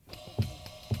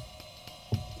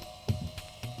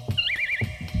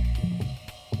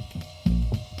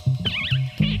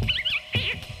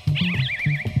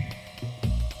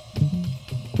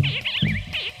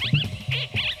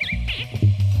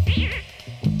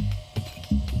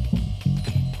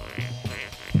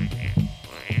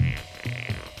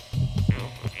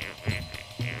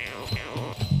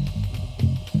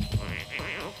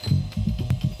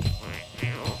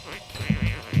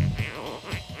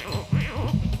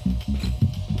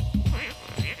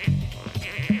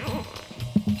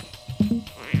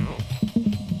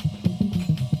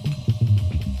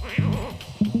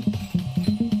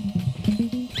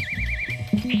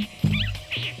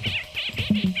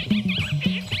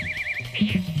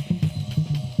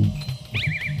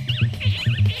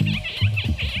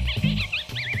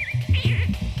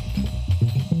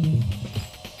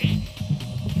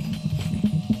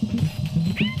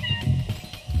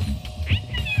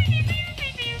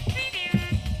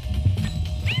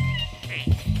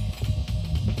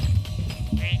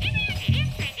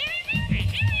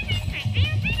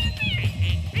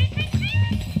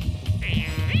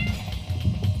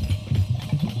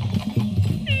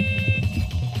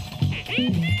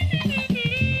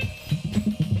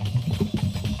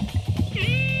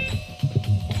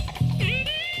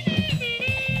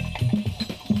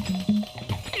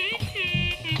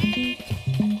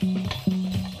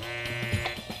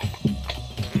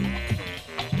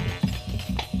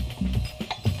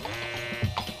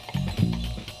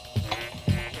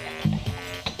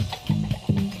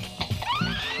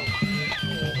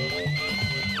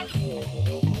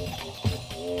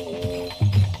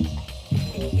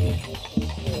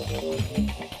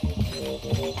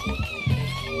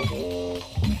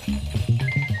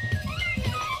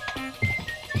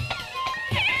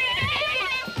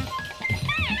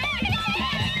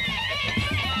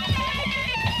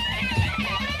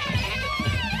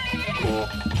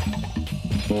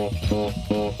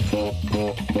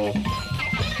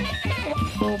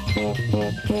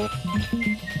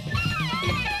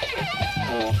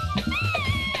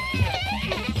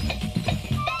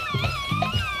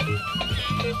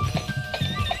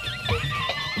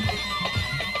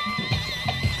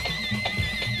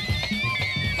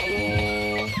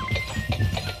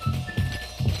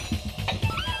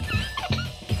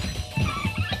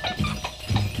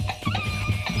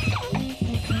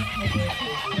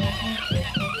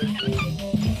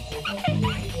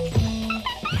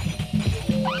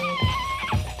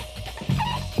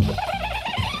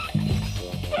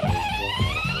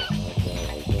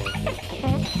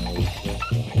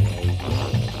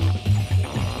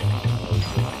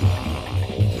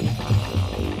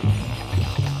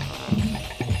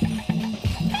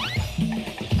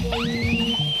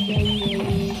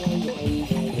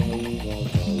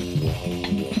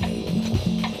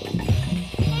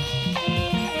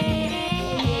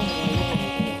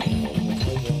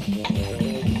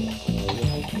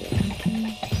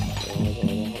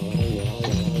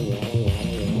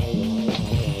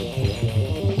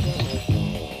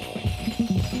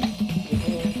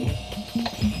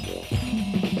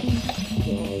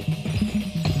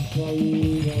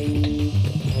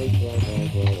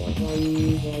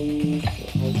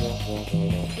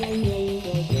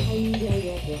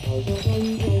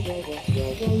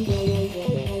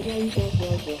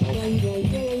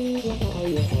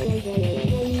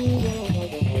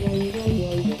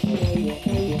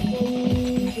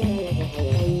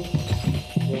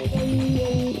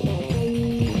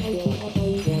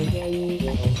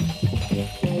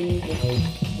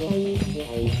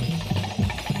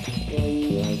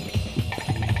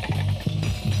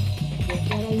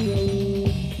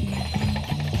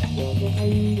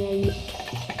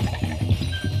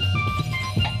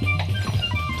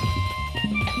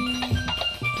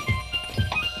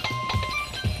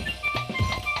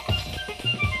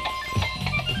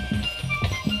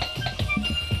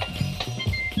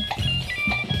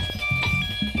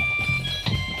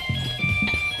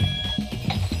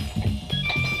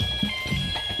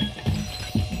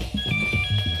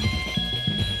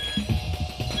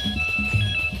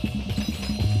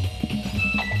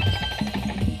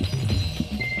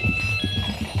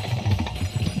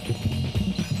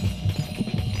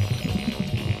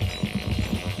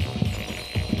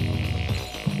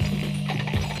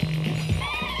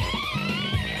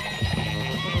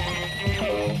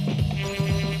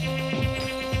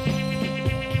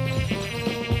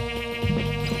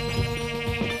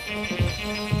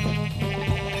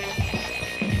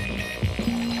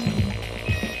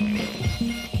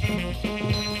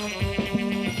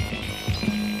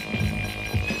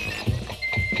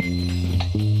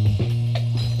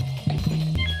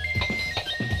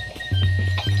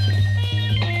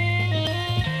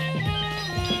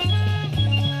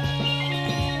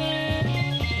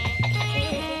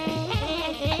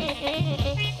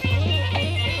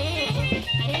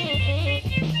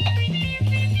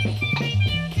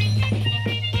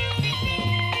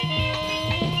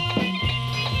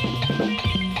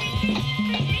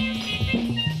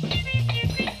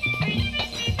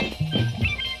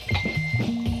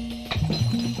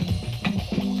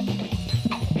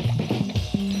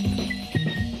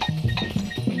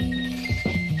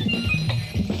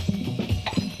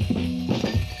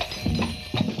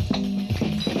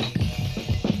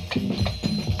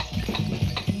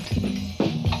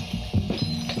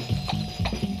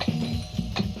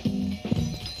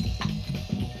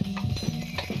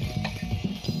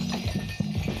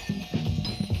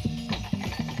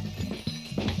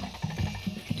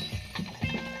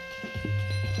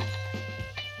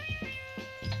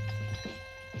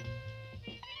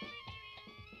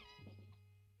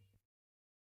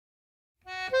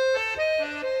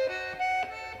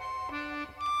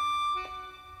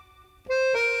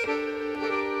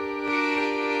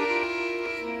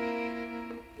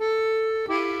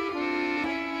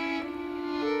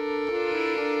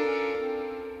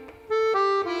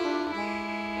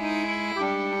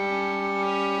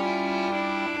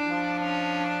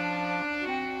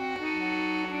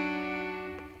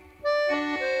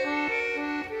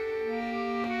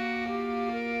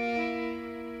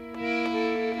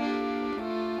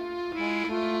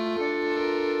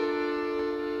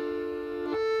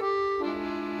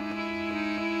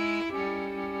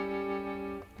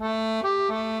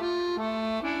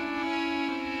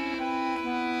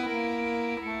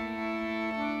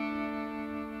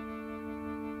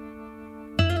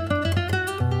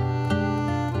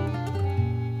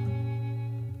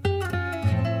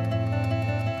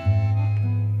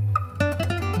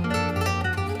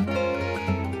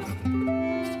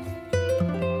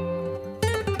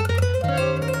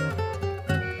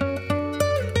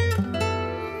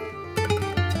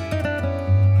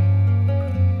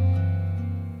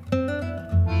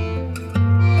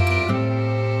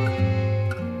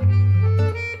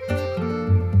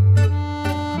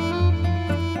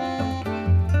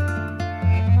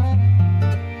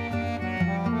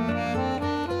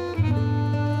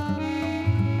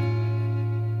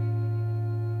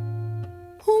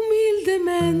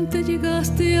 Humildemente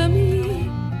llegaste a mí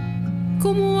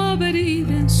como ave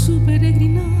herida en su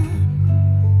peregrinar,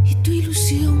 y tu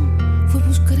ilusión fue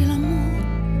buscar el amor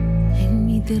en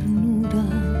mi ternura.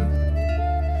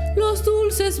 Los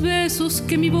dulces besos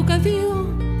que mi boca dio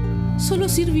solo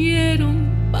sirvieron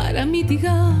para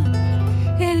mitigar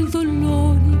el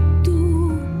dolor y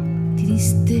tu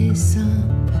tristeza.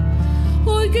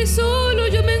 Hoy que solo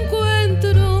yo me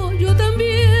encuentro, yo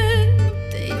también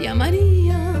te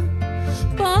llamaría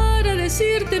para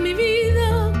decirte, mi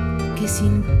vida, que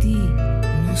sin ti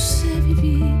no sé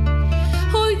vivir.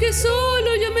 Hoy que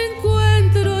solo yo me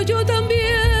encuentro, yo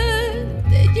también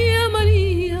te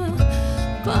llamaría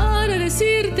para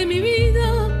decirte, mi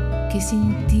vida, que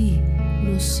sin ti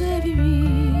no sé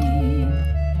vivir.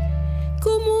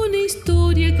 Como una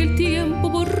historia que el tiempo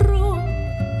borró,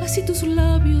 así tus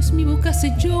labios mi boca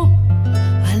selló,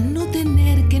 al no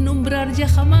tener que nombrar ya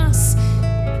jamás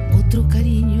otro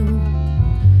cariño.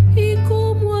 ¿Y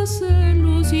cómo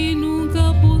hacerlo si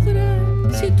nunca podré?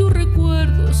 Si tu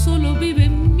recuerdo solo vive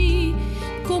en mí,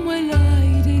 como el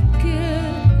aire que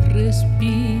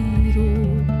respiro.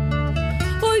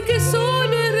 Hoy que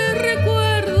solo eres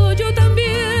recuerdo, yo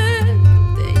también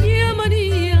te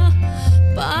llamaría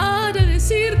para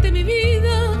decirte, mi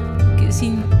vida, que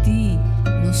sin ti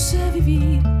no sé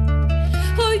vivir.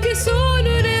 Hoy que solo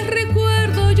eres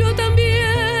recuerdo, yo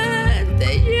también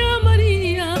te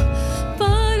llamaría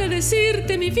para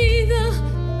decirte, mi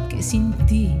vida, que sin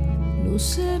ti no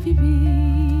sé vivir.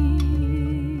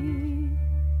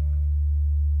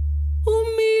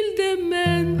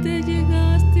 Humildemente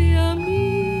llegaste a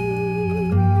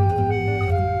mí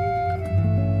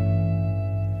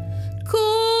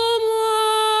como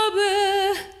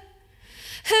ave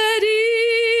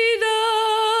herida.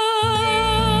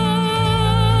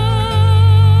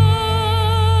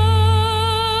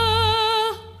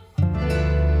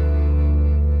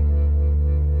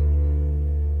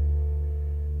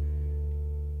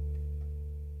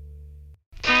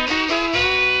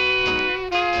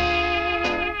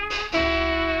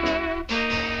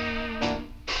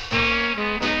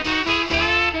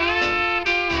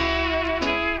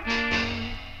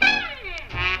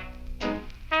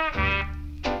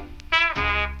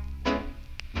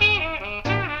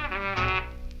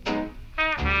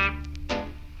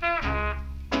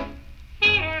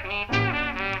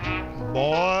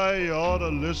 Boy, you ought to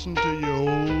listen to your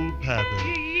old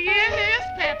pappy Yes,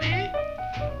 Pappy.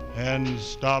 and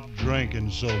stop drinking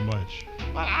so much.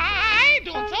 But I ain't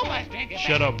doing so much drinking.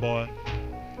 Shut up, boy.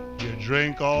 You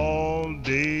drink all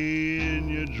day and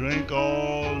you drink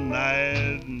all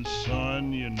night, and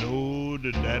son, you know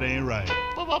that ain't right.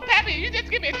 Well, Pappy, you just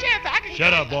give me a chance. I can.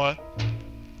 Shut up, boy.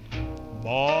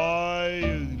 Boy,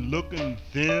 you're looking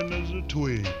thin as a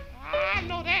twig. I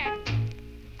know that.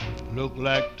 Look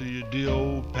like to your dear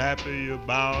old pappy you're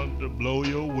bound to blow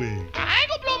your wig. I ain't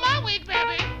gonna blow my wig,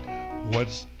 Pappy.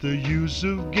 What's the use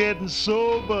of getting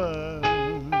sober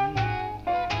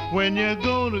when you're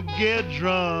gonna get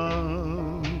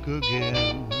drunk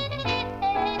again?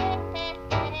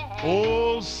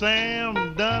 Old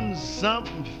Sam done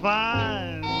something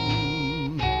fine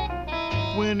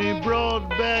when he brought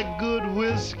back good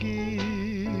whiskey,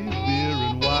 beer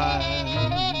and wine.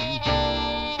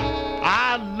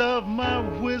 I love my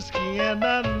whiskey and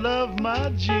I love my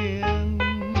gin.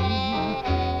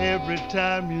 Every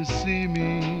time you see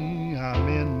me, I'm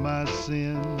in my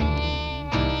sin.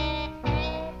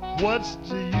 What's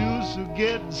the use of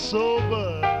getting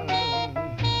sober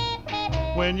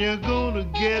when you're gonna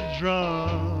get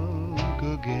drunk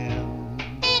again?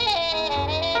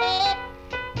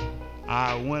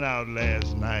 I went out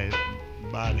last night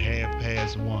about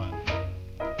 1:30.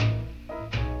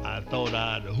 I thought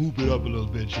I'd hoop it up a little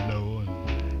bit, you know,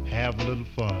 and have a little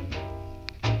fun.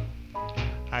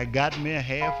 I got me a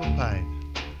half a pint,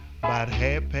 about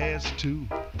 2:30.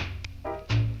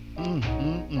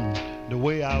 The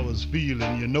way I was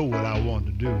feeling, you know what I want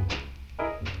to do.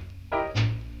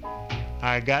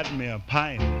 I got me a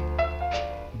pint,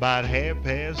 about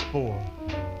 4:30.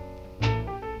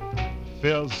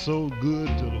 Felt so good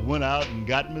till I went out and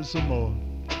got me some more.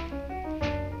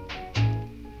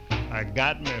 I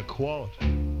got me a quart,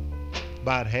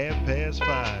 about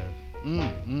 5:30.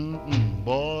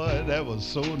 Boy, that was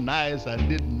so nice, I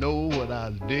didn't know what I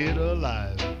was dead or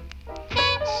alive.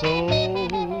 So,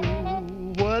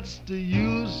 what's the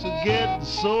use of getting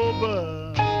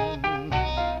sober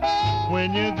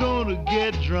when you're gonna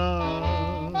get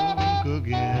drunk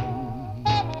again?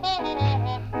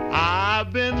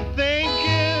 I've been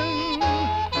thinking,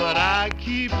 but I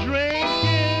keep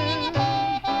drinking.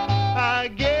 I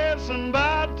guess I'm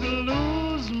about to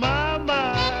lose my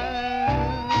mind.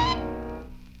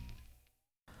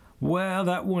 Well,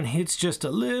 that one hits just a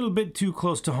little bit too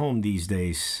close to home these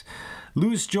days.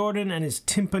 Louis Jordan and his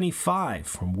Timpani 5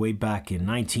 from way back in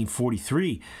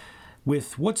 1943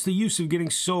 with What's the Use of Getting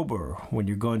Sober When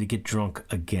You're Going to Get Drunk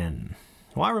Again.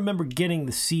 Well, I remember getting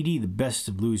the CD, The Best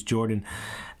of Louis Jordan,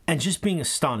 and just being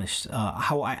astonished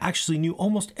how I actually knew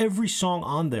almost every song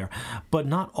on there, but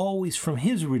not always from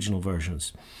his original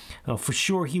versions. For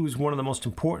sure, he was one of the most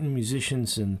important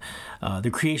musicians in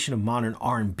the creation of modern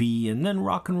R&B and then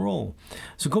rock and roll.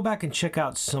 So go back and check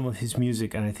out some of his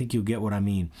music, and I think you'll get what I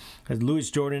mean. That's Louis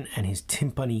Jordan and his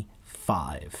Timpani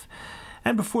 5.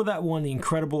 And before that one, the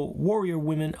incredible Warrior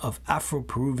Women of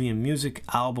Afro-Peruvian Music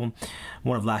album,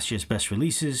 one of last year's best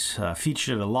releases,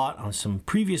 featured a lot on some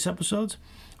previous episodes.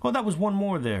 Well, that was one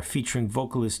more there, featuring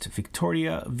vocalist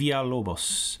Victoria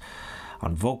Villalobos.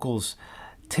 On vocals,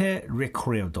 Te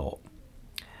Recuerdo.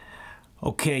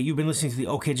 Okay, you've been listening to the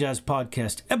OK Jazz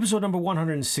Podcast, episode number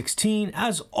 116.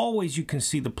 As always, you can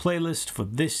see the playlist for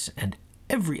this and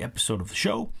every episode of the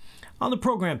show on the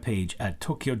program page at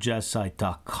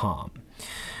tokyojazzsite.com.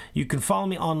 You can follow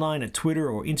me online at Twitter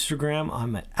or Instagram.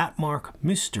 I'm at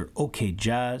 @Mr. OK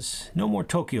Jazz. No more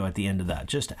Tokyo at the end of that,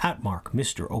 just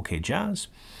 @Mr. OK Jazz.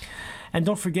 And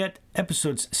don't forget,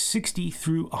 episodes 60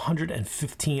 through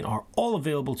 115 are all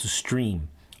available to stream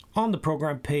on the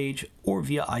program page or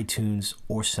via iTunes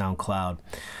or SoundCloud.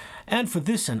 And for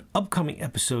this and upcoming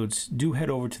episodes, do head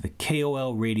over to the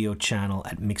KOL radio channel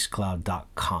at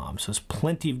Mixcloud.com. So there's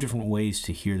plenty of different ways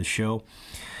to hear the show.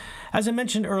 As I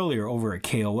mentioned earlier, over at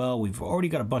KOL, we've already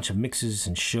got a bunch of mixes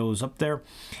and shows up there,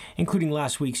 including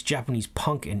last week's Japanese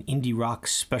punk and indie rock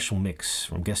special mix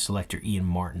from guest selector Ian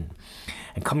Martin.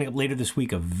 And coming up later this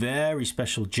week, a very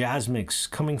special jazz mix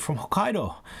coming from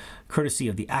Hokkaido, courtesy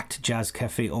of the Act Jazz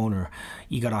Cafe owner,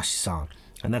 Igarashi-san.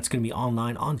 And that's going to be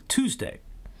online on Tuesday.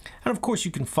 And of course,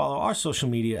 you can follow our social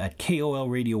media at KOL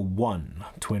Radio 1,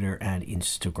 Twitter and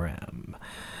Instagram.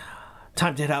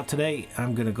 Time to head out today.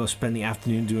 I'm going to go spend the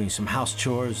afternoon doing some house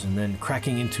chores and then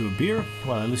cracking into a beer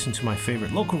while I listen to my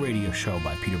favorite local radio show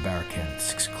by Peter Barakan at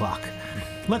 6 o'clock.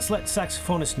 Let's let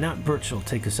saxophonist Nat Burchell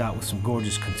take us out with some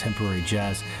gorgeous contemporary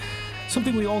jazz,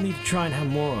 something we all need to try and have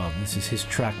more of. This is his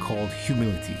track called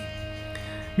Humility.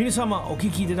 皆様お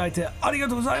聞きいただいてありが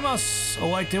とうございます。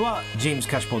お相手はジェームズ・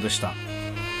キャッチポールでした。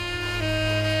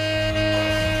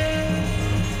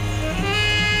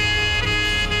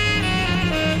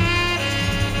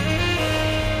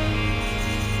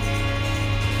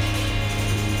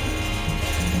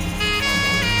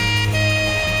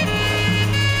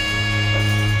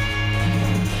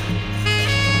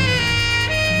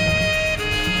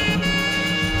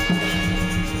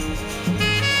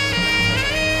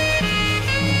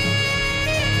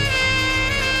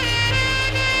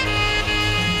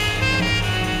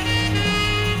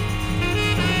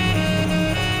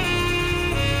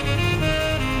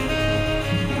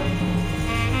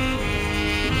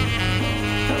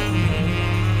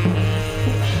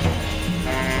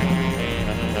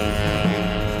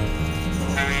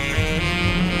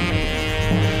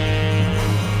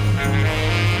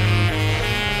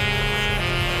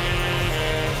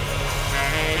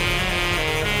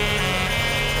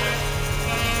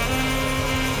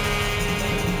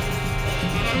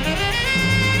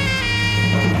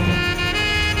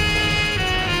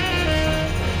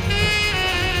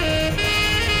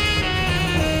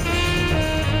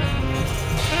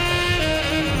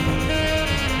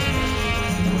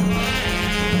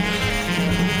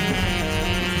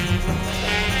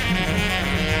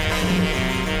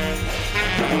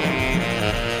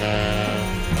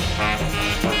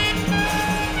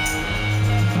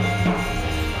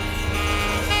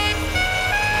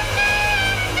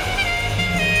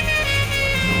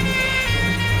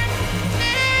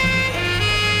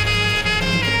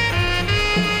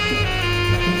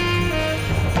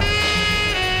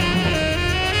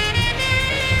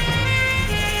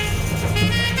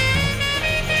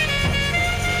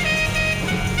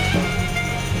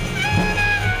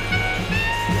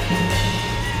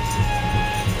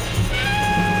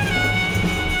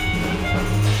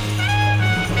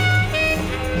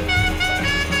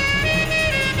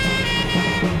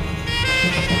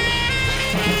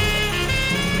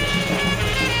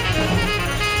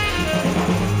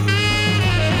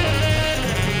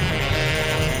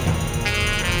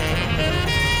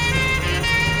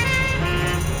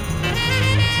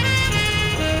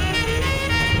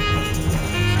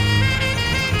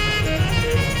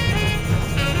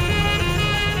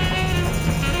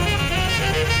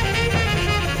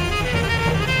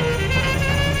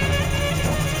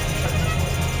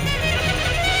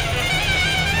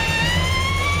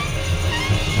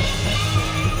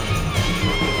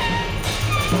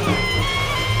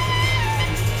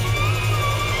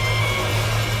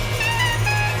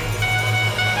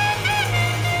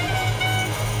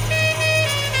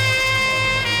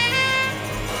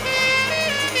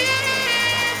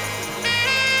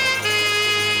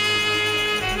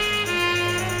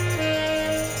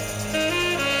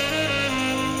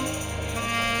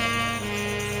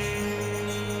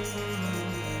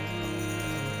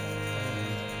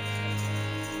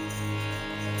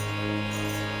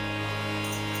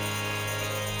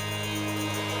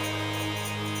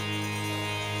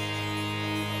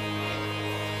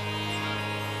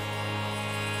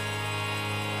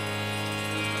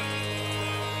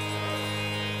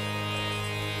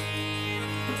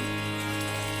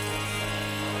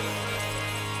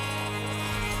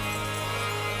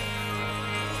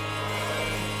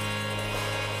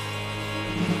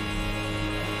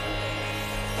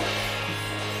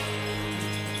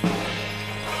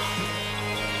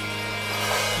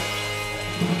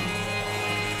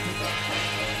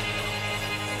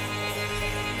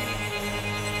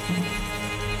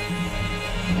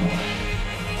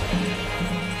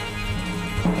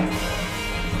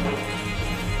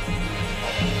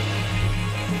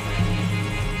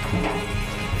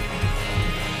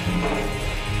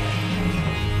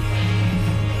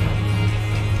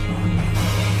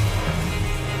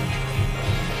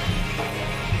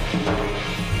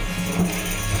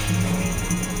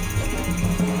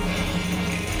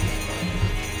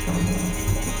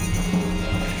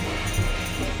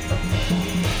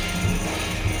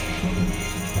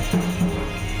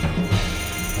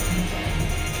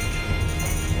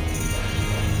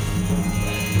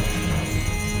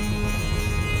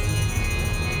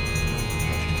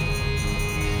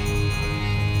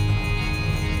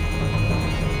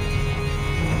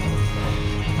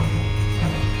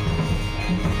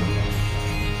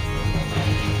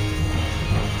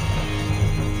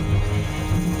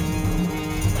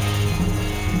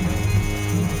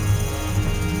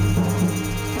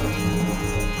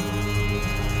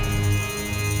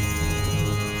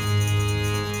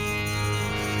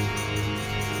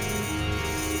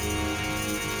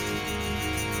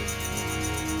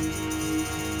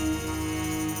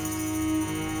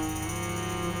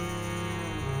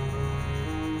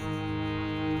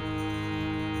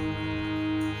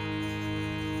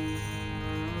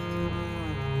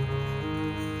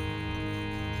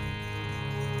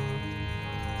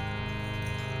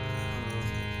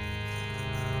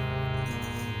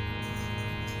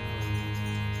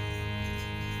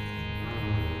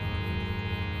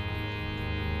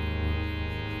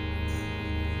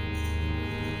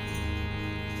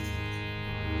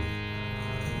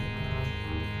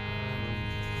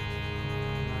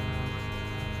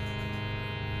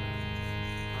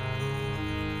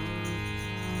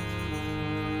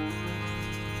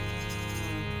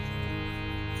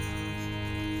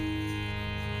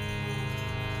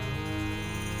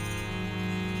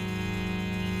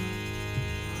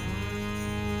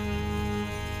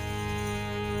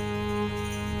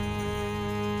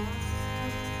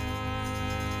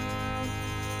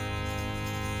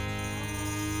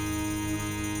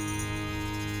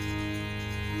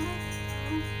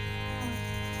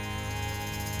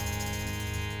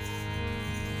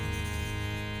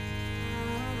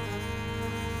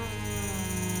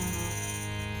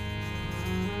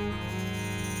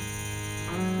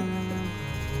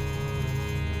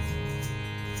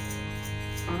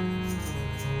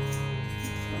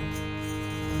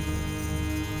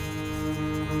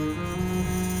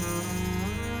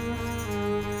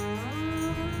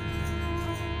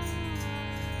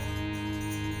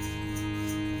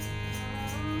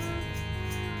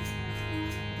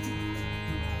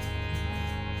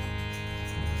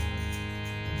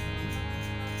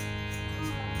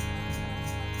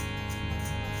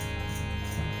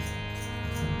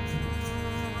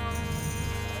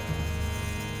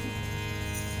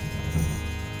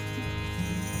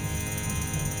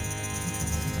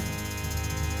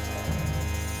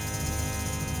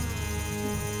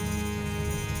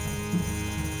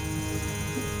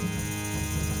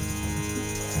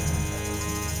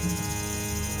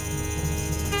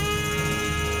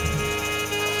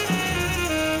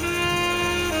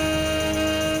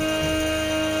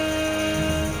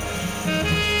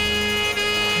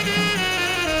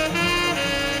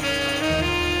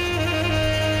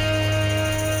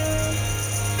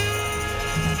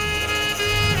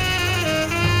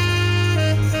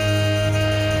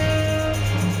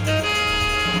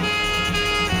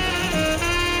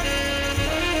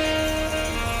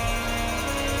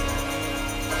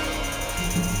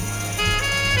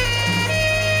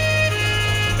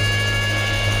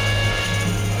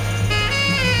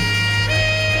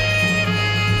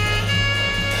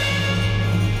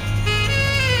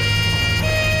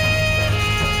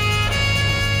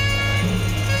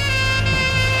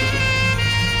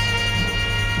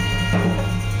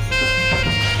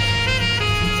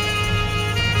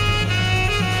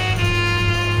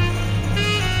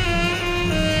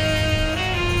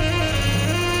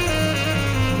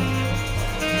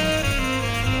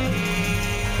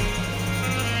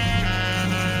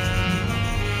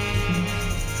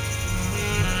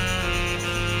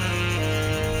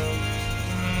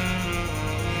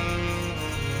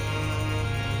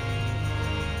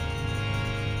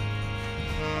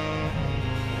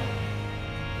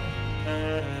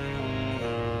Thank you.